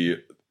of the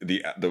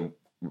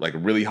like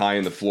really high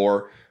in the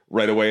floor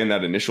right away in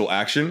that initial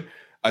action,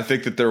 I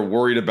think that they're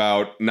worried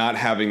about not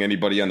having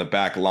anybody on the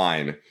back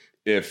line.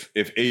 If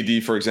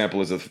AD, for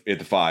example, is at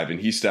the 5 and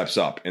he steps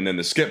up, and then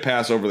the skip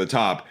pass over the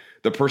top,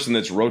 the person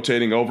that's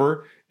rotating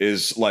over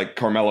is like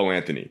Carmelo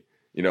Anthony,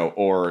 you know,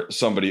 or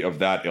somebody of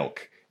that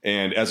ilk,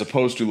 and as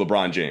opposed to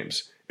LeBron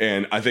James.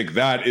 And I think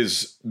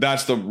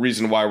that's the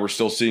reason why we're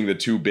still seeing the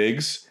 2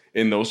 bigs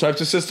in those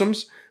types of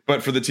systems.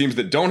 But for the teams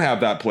that don't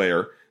have that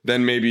player,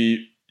 then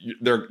maybe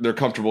they're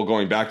comfortable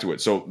going back to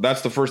it. So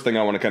that's the first thing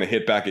I want to kind of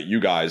hit back at you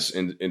guys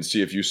and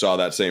see if you saw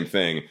that same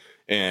thing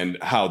and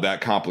how that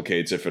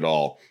complicates, if at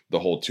all, the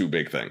whole 2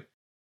 big thing.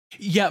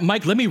 Yeah,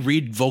 Mike, let me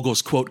read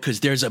Vogel's quote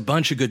because there's a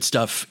bunch of good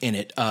stuff in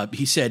it.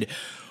 He said,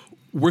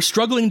 "We're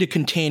struggling to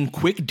contain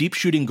quick, deep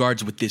shooting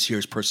guards with this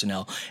year's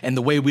personnel and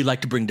the way we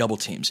like to bring double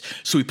teams.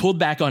 So we pulled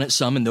back on it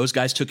some, and those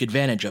guys took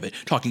advantage of it,"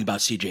 talking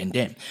about CJ and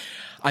Dame.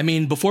 I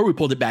mean, before we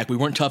pulled it back, we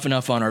weren't tough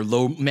enough on our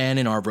low man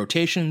in our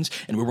rotations,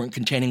 and we weren't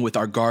containing with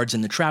our guards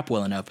in the trap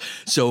well enough.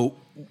 So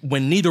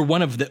when neither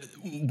one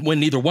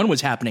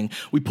was happening,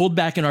 we pulled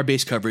back in our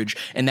base coverage,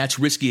 and that's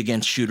risky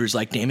against shooters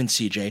like Dame and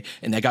CJ,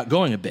 and that got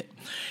going a bit.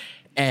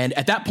 And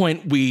at that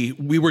point, we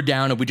were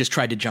down, and we just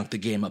tried to junk the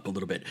game up a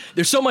little bit.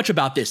 There's so much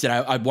about this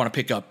that I want to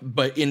pick up,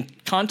 but in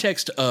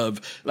context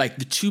of like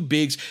the 2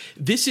 bigs,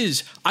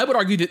 I would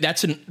argue that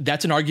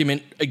that's an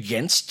argument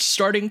against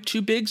starting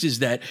 2 bigs, is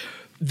that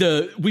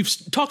we've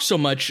talked so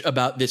much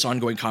about this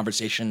ongoing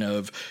conversation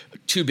of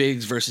two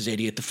bigs versus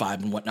AD at the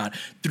 5 and whatnot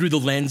through the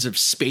lens of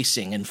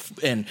spacing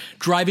and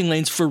driving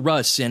lanes for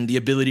Russ and the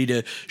ability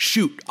to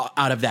shoot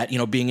out of that,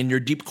 being in your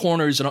deep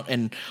corners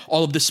and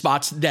all of the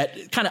spots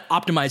that kind of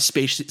optimize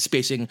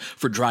spacing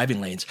for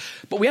driving lanes.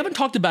 But we haven't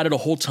talked about it a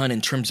whole ton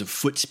in terms of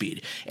foot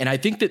speed. And I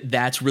think that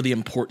that's really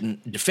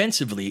important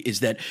defensively, is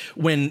that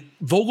when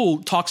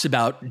Vogel talks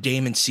about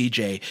Dame and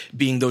CJ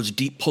being those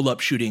deep pull-up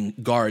shooting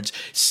guards,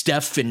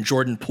 Steph and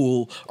Jordan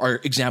Poole are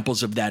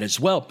examples of that as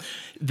well,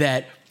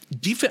 that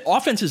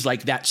offenses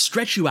like that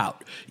stretch you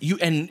out.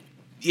 And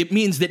it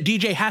means that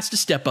DJ has to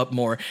step up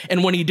more.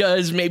 And when he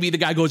does, maybe the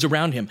guy goes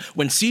around him.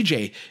 When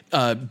CJ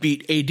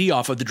beat AD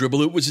off of the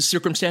dribble, it was a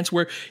circumstance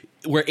where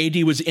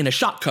AD was in a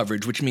shot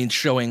coverage, which means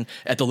showing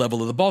at the level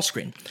of the ball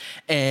screen.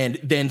 And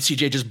then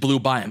CJ just blew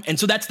by him. And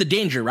so that's the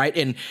danger, right?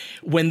 And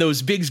when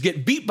those bigs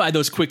get beat by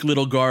those quick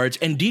little guards,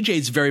 and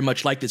DJ's very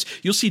much like this,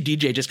 you'll see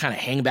DJ just kind of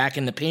hang back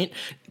in the paint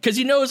because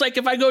he knows, like,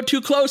 if I go too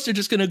close, they're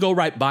just going to go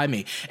right by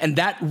me. And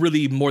that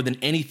really, more than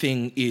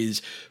anything,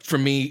 is, for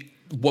me,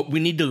 what we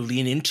need to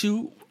lean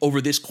into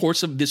over this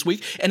course of this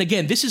week. And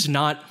again, this is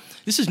not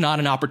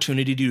an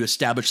opportunity to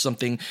establish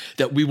something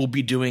that we will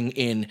be doing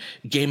in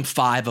Game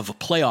 5 of a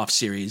playoff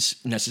series.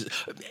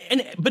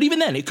 But even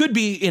then, it could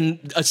be in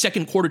a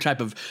second quarter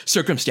type of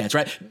circumstance,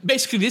 right?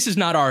 Basically, this is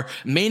not our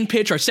main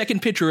pitch, our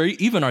second pitch, or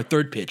even our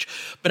third pitch.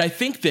 But I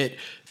think that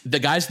the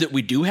guys that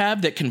we do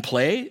have that can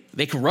play,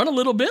 they can run a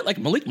little bit, like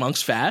Malik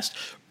Monk's fast.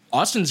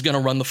 Austin's going to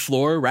run the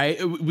floor,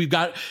 right? We've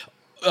got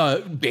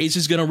Baze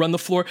is going to run the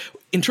floor.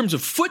 In terms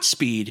of foot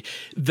speed,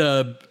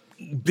 the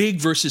big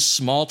versus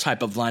small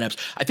type of lineups,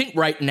 I think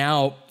right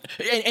now,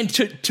 and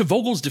to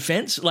Vogel's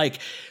defense, like,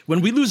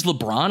 when we lose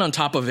LeBron on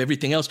top of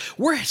everything else,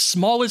 we're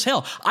small as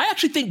hell. I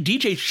actually think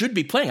DJ should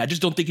be playing. I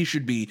just don't think he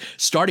should be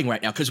starting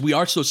right now because we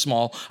are so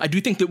small. I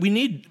do think that we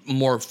need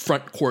more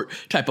front court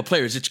type of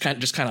players. It's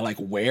kind of like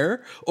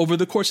where over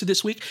the course of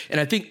this week. And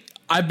I think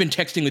I've been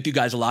texting with you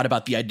guys a lot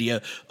about the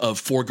idea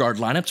of 4-guard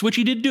lineups, which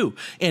he did do.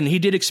 And he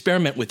did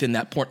experiment within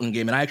that Portland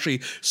game. And I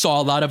actually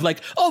saw a lot of like,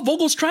 oh,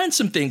 Vogel's trying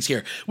some things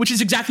here, which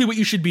is exactly what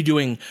you should be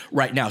doing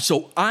right now.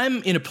 So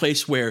I'm in a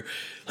place where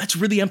let's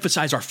really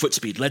emphasize our foot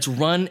speed. Let's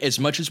run as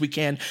much as we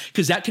can,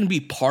 because that can be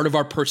part of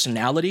our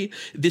personality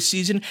this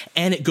season.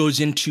 And it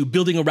goes into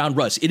building around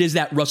Russ. It is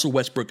that Russell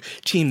Westbrook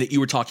team that you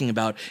were talking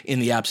about in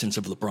the absence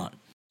of LeBron.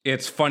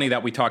 It's funny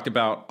that we talked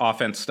about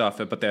offense stuff,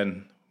 but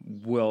then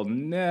we'll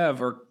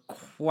never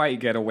quite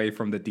get away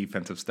from the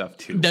defensive stuff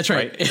too. That's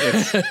right.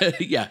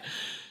 Yeah.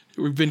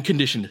 We've been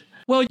conditioned.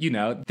 Well,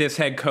 this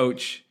head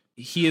coach,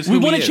 he is who we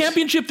won a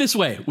championship this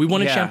way. We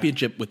won a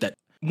championship with that.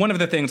 One of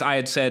the things I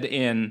had said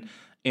in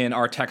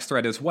our text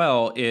thread as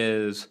well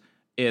is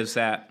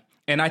that,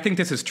 and I think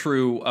this is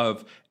true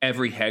of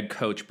every head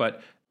coach,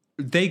 but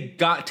they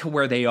got to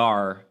where they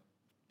are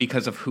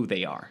because of who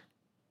they are,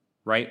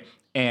 right?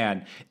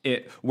 And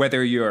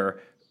whether you're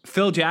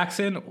Phil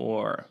Jackson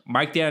or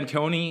Mike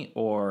D'Antoni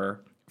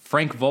or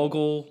Frank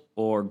Vogel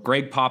or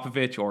Greg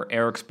Popovich or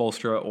Eric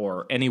Spoelstra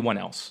or anyone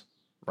else,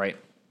 right?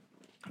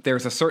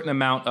 There's a certain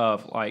amount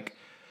of like,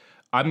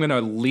 I'm going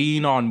to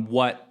lean on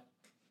what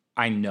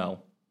I know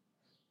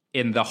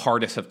in the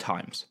hardest of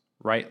times,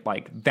 right?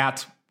 Like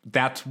that's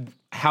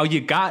how you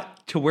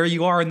got to where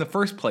you are in the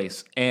first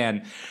place.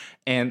 And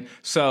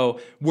so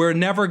we're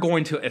never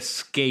going to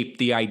escape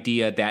the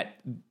idea that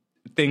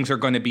things are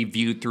going to be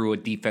viewed through a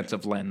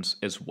defensive lens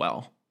as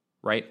well,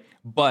 right?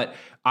 But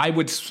I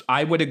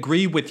would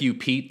agree with you,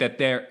 Pete, that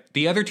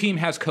the other team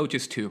has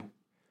coaches too.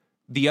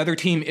 The other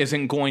team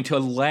isn't going to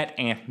let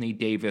Anthony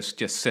Davis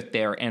just sit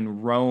there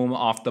and roam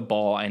off the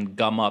ball and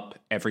gum up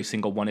every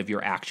single one of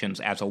your actions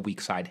as a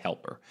weak side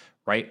helper,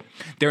 right?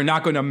 They're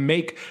not going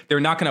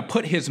to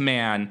put his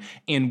man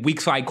in weak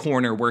side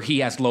corner where he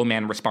has low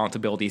man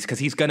responsibilities, because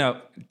he's going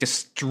to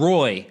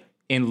destroy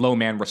in low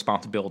man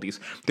responsibilities.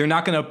 They're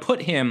not going to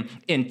put him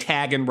in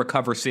tag and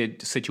recover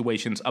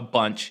situations a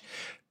bunch,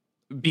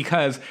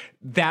 because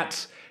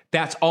that's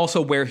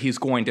also where he's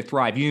going to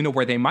thrive. You know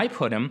where they might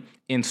put him?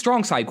 In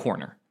strong side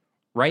corner,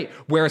 right?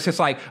 Where it's just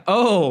like,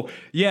 oh,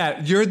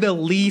 yeah, you're the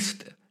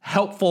least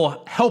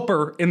helpful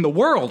helper in the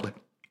world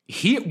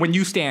when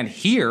you stand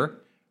here,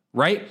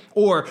 right?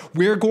 Or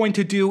we're going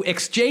to do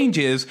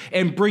exchanges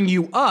and bring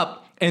you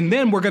up, and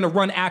then we're going to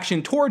run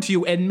action towards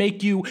you and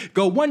make you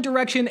go one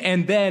direction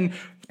and then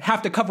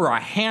have to cover a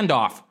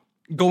handoff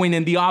going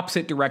in the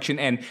opposite direction.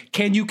 And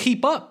can you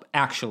keep up,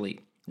 actually,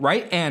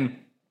 right? And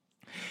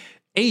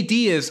AD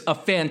is a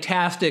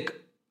fantastic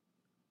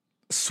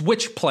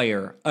switch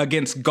player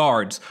against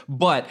guards,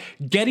 but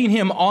getting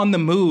him on the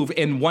move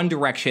in one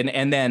direction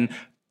and then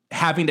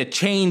having to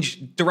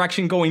change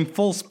direction, going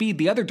full speed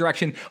the other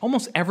direction.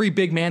 Almost every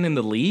big man in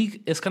the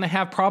league is going to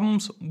have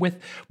problems with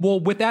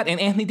that. And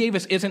Anthony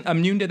Davis isn't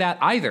immune to that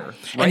either.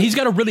 Right? And he's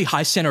got a really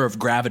high center of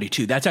gravity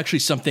too. That's actually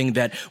something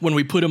that when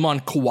we put him on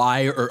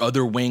Kawhi or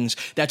other wings,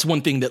 that's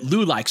one thing that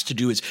Lou likes to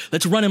do is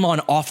let's run him on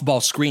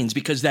off-ball screens,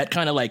 because that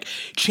kind of like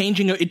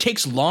changing, it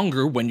takes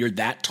longer when you're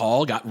that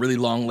tall, got really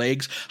long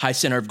legs, high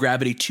center of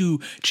gravity to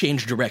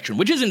change direction,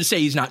 which isn't to say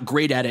he's not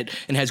great at it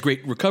and has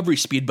great recovery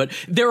speed. But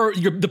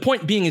the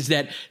point being is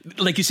that,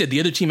 like you said, the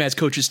other team has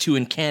coaches too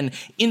and can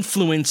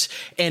influence.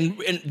 And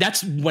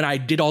that's when I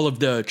did all of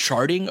the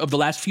charting of the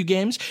last few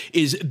games,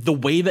 is the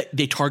way that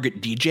they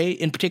target DJ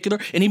in particular,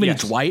 and even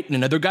Dwight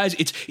and other guys.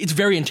 It's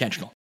very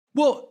intentional.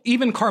 Well,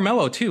 even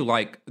Carmelo too.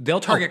 Like they'll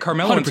target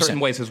Carmelo in certain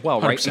ways as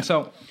well, right? 100%. And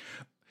so,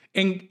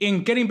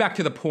 in getting back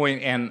to the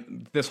point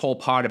and this whole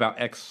pod about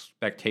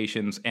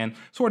expectations and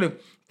sort of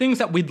things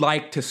that we'd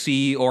like to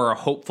see or are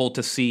hopeful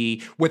to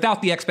see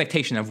without the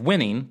expectation of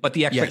winning, but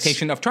the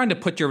expectation of trying to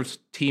put your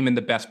team in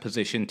the best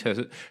position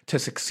to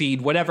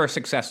succeed, whatever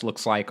success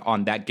looks like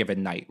on that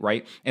given night,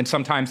 right? And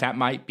sometimes that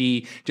might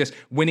be just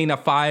winning a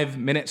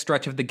 5-minute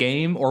stretch of the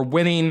game or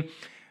winning,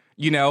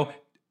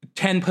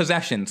 10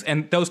 possessions.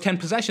 And those 10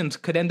 possessions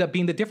could end up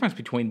being the difference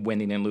between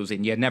winning and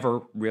losing. You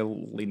never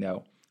really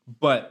know.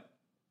 But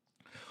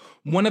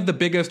one of the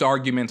biggest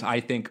arguments,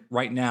 I think,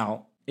 right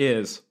now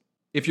is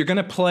if you're going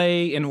to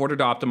play in order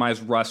to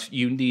optimize Russ,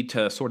 you need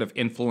to sort of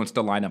influence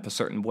the lineup a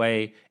certain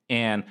way.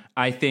 And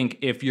I think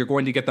if you're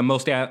going to get the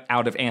most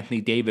out of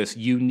Anthony Davis,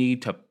 you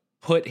need to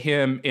put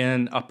him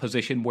in a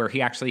position where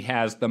he actually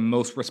has the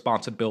most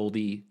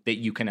responsibility that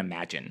you can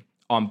imagine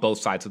on both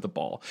sides of the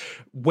ball.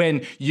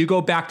 When you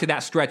go back to that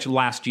stretch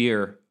last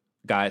year,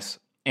 guys,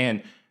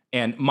 and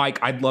Mike,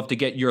 I'd love to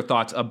get your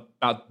thoughts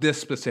about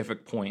this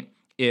specific point,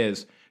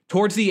 is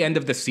towards the end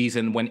of the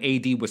season when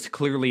AD was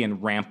clearly in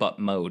ramp-up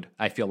mode,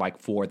 I feel like,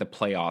 for the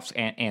playoffs.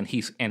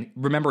 And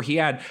remember, he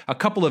had a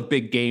couple of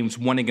big games,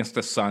 one against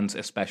the Suns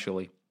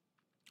especially.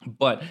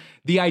 But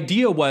the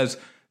idea was,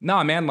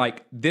 nah, man,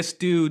 like, this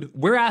dude,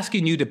 we're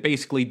asking you to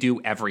basically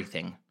do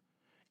everything.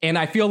 And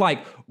I feel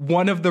like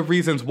one of the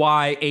reasons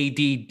why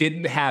AD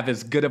didn't have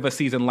as good of a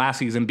season last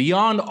season,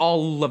 beyond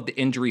all of the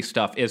injury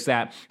stuff, is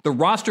that the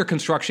roster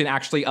construction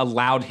actually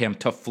allowed him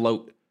to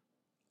float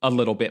a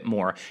little bit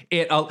more.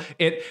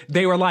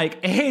 They were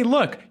like, hey,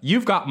 look,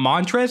 you've got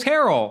Montrezl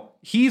Harrell.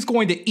 He's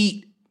going to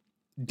eat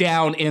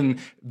down in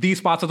these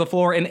spots of the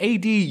floor. And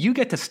AD, you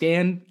get to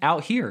stand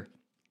out here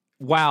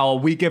while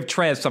we give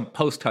Trez some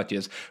post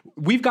touches.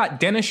 We've got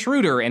Dennis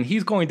Schroeder, and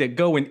he's going to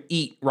go and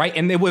eat, right?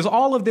 And it was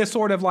all of this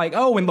sort of like,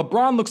 oh, and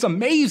LeBron looks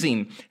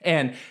amazing.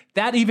 And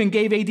that even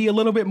gave AD a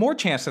little bit more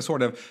chance to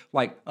sort of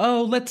like,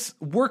 oh, let's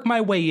work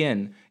my way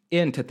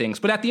into things.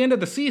 But at the end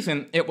of the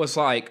season, it was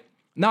like,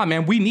 nah,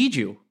 man, we need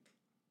you.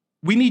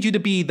 We need you to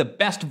be the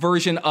best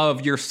version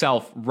of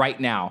yourself right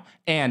now.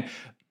 And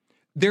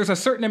there's a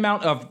certain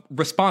amount of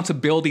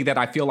responsibility that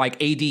I feel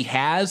like AD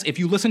has. If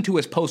you listen to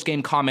his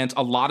post-game comments,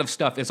 a lot of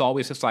stuff is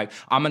always just like,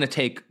 I'm going to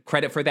take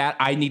credit for that.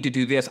 I need to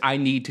do this. I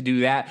need to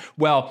do that.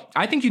 Well,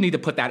 I think you need to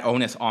put that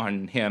onus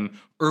on him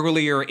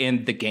earlier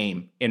in the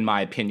game, in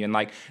my opinion.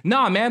 Like,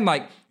 nah, man,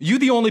 like, you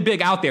the only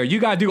big out there. You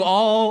got to do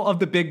all of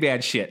the big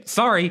bad shit.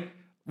 Sorry.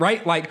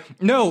 Right? Like,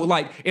 no,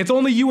 like, it's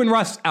only you and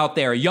Russ out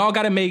there. Y'all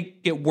got to make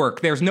it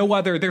work. There's no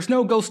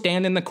go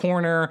stand in the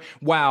corner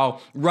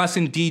while Russ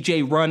and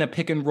DJ run a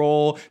pick and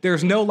roll.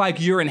 There's no, like,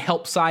 you're in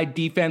help side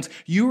defense.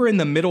 You are in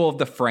the middle of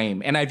the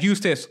frame. And I've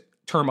used this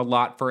term a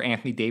lot for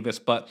Anthony Davis,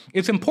 but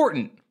it's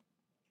important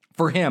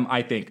for him,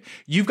 I think.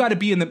 You've got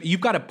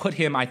to put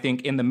him, I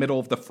think, in the middle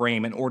of the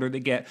frame in order to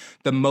get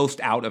the most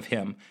out of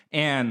him.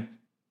 And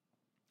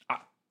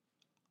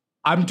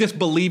I'm just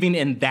believing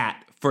in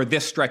that for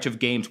this stretch of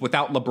games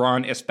without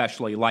LeBron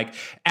especially. Like,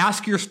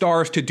 ask your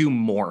stars to do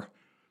more.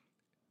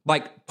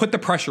 Like, put the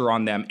pressure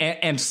on them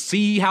and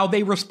see how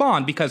they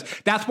respond, because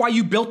that's why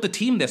you built the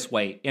team this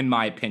way, in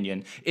my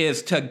opinion,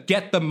 is to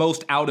get the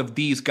most out of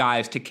these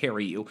guys to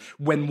carry you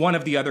when one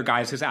of the other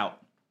guys is out.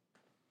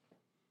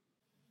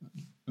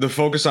 The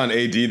focus on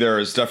AD there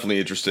is definitely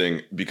interesting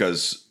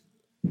because,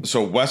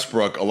 so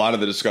Westbrook, a lot of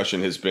the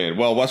discussion has been,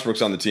 well,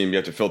 Westbrook's on the team, you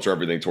have to filter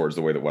everything towards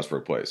the way that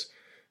Westbrook plays.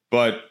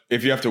 But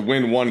if you have to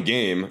win one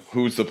game,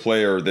 who's the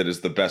player that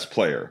is the best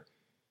player?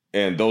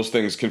 And those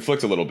things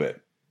conflict a little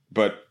bit.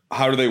 But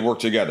how do they work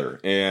together?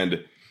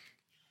 And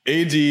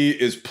AD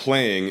is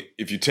playing,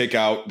 if you take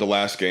out the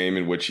last game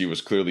in which he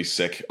was clearly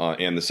sick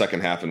and the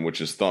second half in which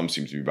his thumb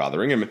seems to be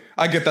bothering him.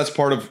 I get that's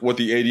part of what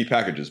the AD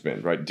package has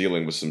been, right?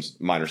 Dealing with some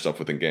minor stuff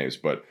within games.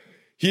 But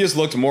he has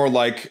looked more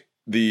like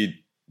the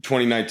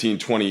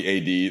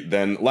 2019-20 AD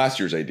than last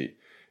year's AD.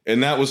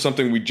 And that was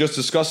something we just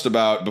discussed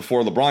about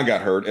before LeBron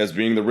got hurt as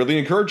being the really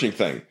encouraging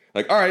thing.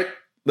 Like, all right,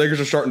 Lakers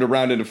are starting to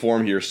round into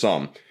form here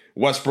some.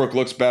 Westbrook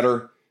looks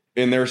better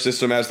in their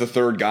system as the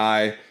third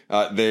guy.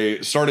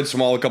 They started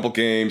small a couple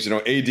games.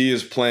 AD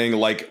is playing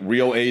like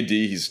real AD.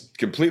 He's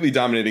completely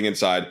dominating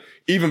inside,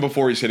 even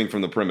before he's hitting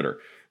from the perimeter.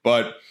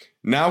 But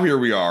now here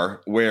we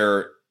are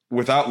where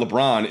without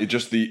LeBron,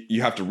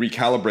 you have to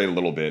recalibrate a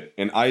little bit.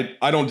 And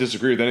I don't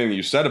disagree with anything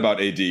you said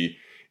about AD.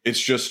 It's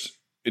just,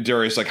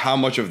 Darius, like how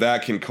much of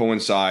that can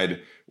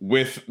coincide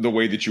with the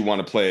way that you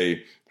want to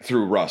play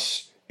through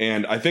Russ.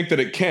 And I think that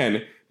it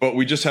can, but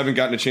we just haven't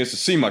gotten a chance to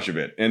see much of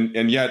it.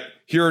 And yet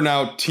here are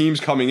now teams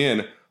coming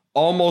in,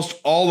 almost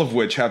all of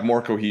which have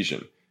more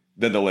cohesion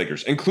than the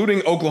Lakers,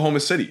 including Oklahoma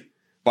City,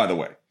 by the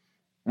way,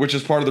 which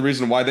is part of the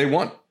reason why they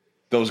won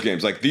those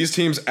games. Like these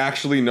teams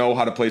actually know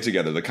how to play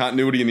together. The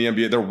continuity in the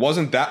NBA, there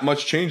wasn't that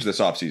much change this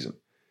offseason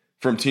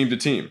from team to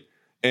team.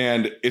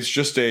 And it's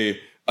just a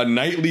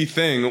nightly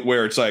thing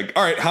where it's like,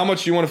 all right, how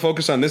much do you want to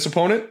focus on this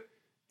opponent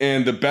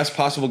and the best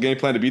possible game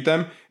plan to beat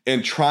them,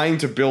 and trying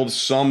to build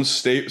some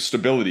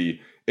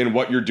stability in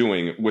what you're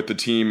doing with the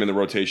team and the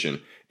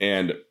rotation.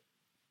 And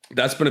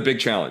that's been a big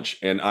challenge.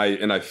 And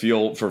I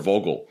feel for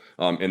Vogel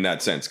in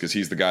that sense, because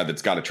he's the guy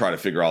that's got to try to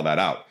figure all that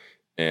out.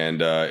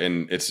 And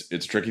it's a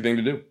tricky thing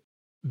to do.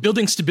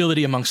 Building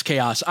stability amongst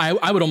chaos.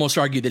 I would almost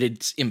argue that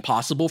it's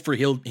impossible for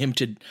him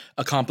to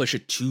accomplish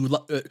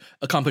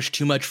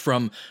too much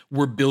from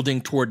we're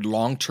building toward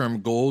long-term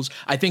goals.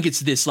 I think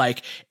it's this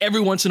like every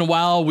once in a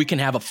while we can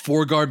have a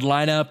 4-guard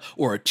lineup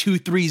or a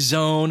 2-3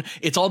 zone.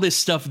 It's all this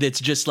stuff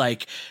that's just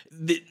like,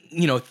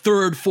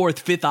 third, fourth,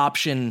 fifth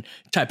option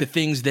type of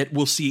things that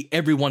we'll see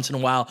every once in a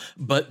while.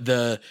 But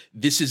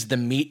this is the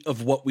meat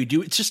of what we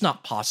do. It's just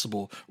not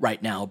possible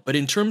right now. But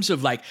in terms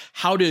of like,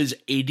 how does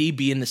AD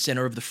be in the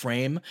center of the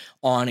frame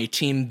on a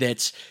team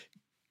that's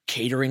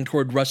catering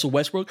toward Russell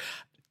Westbrook?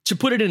 To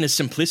put it in a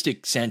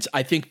simplistic sense,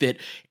 I think that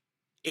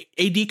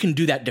AD can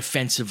do that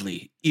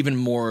defensively even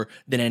more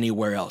than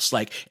anywhere else.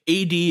 Like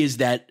AD is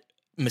that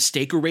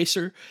mistake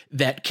eraser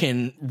that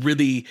can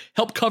really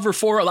help cover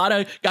for a lot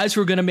of guys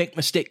who are going to make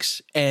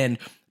mistakes. And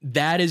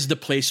that is the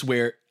place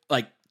where,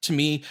 like, to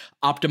me,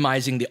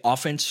 optimizing the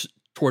offense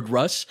toward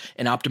Russ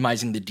and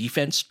optimizing the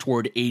defense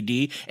toward AD.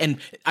 And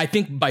I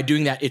think by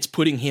doing that, it's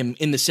putting him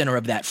in the center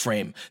of that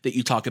frame that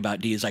you talk about,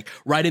 D, is like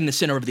right in the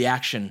center of the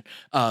action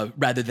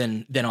rather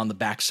than on the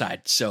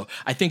backside. So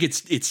I think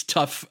it's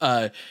tough.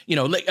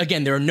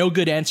 Again, there are no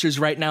good answers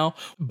right now,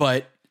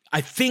 but I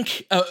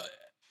think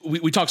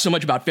we talk so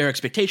much about fair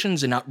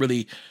expectations and not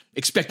really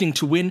expecting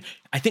to win.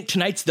 I think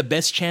tonight's the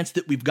best chance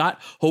that we've got.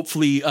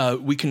 Hopefully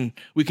we can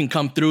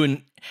come through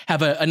and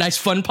have a nice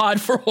fun pod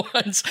for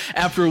once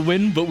after a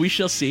win, but we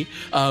shall see.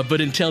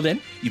 But until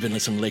then, you've been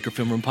listening to Laker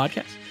Film Room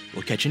Podcast.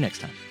 We'll catch you next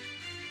time.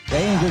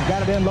 James has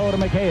got it in low to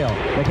McHale.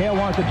 McHale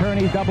wants to turn,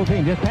 he's double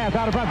teamed. Just pass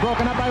out in front,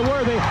 broken up by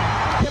Worthy.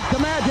 Tip to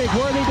Magic.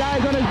 Worthy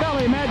dies on his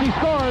belly. Magic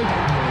scores.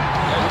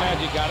 There's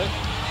Magic, got it.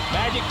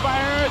 Magic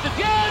fires. It's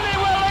good. They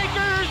will.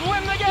 Lakers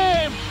win the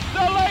game.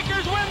 The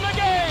Lakers win the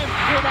game.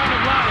 Rebound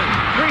is Lonnie.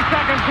 3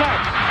 seconds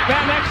left.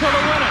 Van Exel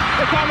to win it.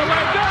 It's on the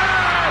way. Good.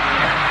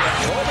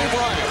 Kobe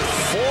Bryant,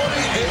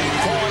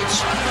 48 points,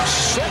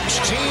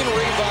 16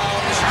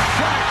 rebounds.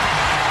 Shot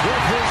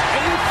with his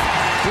 8th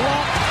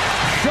block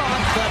shot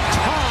that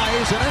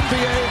ties an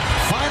NBA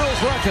Finals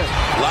record.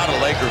 A lot of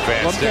Laker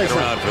fans sticking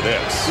around for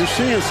this. You're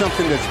seeing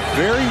something that's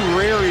very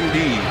rare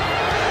indeed.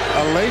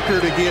 A Laker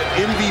to get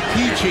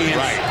MVP chance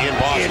in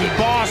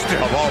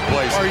Boston. Of all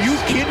places. Are you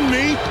kidding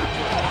me?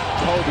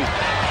 Kobe,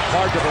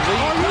 hard to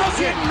believe. Are you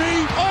kidding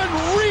me?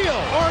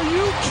 Unreal. Are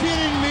you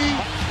kidding me?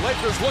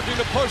 Lakers looking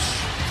to push.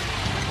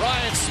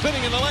 Bryant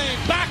spinning in the lane.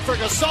 Back for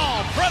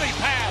Gasol. Pretty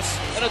pass.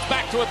 And it's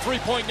back to a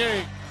 3-point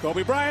game.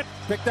 Kobe Bryant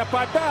picked up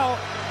by Bell.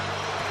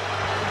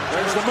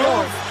 There's the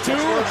move. 2, 1.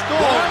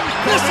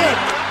 Listen.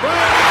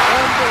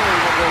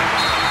 Unbelievable.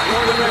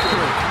 For the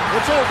victory.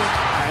 It's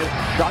over.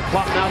 Shot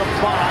clock now to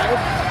 5.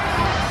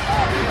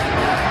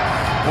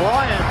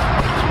 Bryant.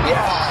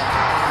 Yes.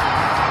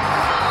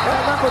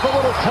 And that was a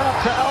little tap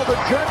to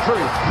Alvin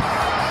Gentry.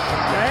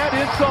 Add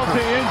insult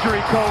to injury,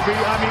 Kobe.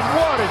 I mean,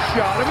 what a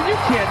shot. I mean, you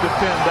can't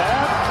defend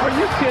that. Are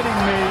you kidding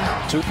me?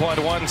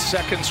 2.1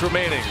 seconds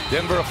remaining.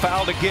 Denver a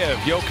foul to give.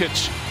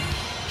 Jokic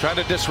trying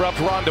to disrupt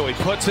Rondo. He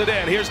puts it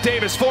in. Here's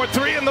Davis,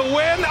 4-3 in the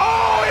win.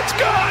 Oh, it's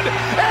good!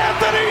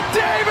 Anthony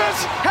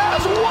Davis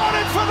has won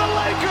it for the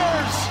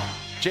Lakers!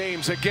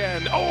 James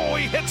again. Oh,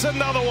 he hits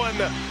another one.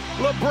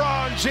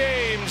 LeBron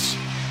James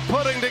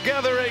putting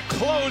together a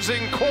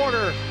closing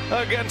quarter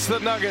against the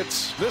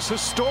Nuggets. This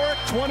historic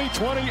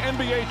 2020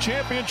 NBA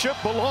championship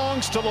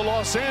belongs to the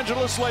Los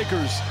Angeles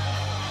Lakers.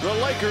 The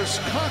Lakers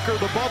conquer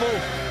the bubble,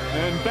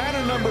 and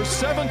banner number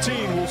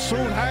 17 will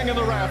soon hang in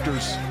the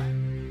rafters.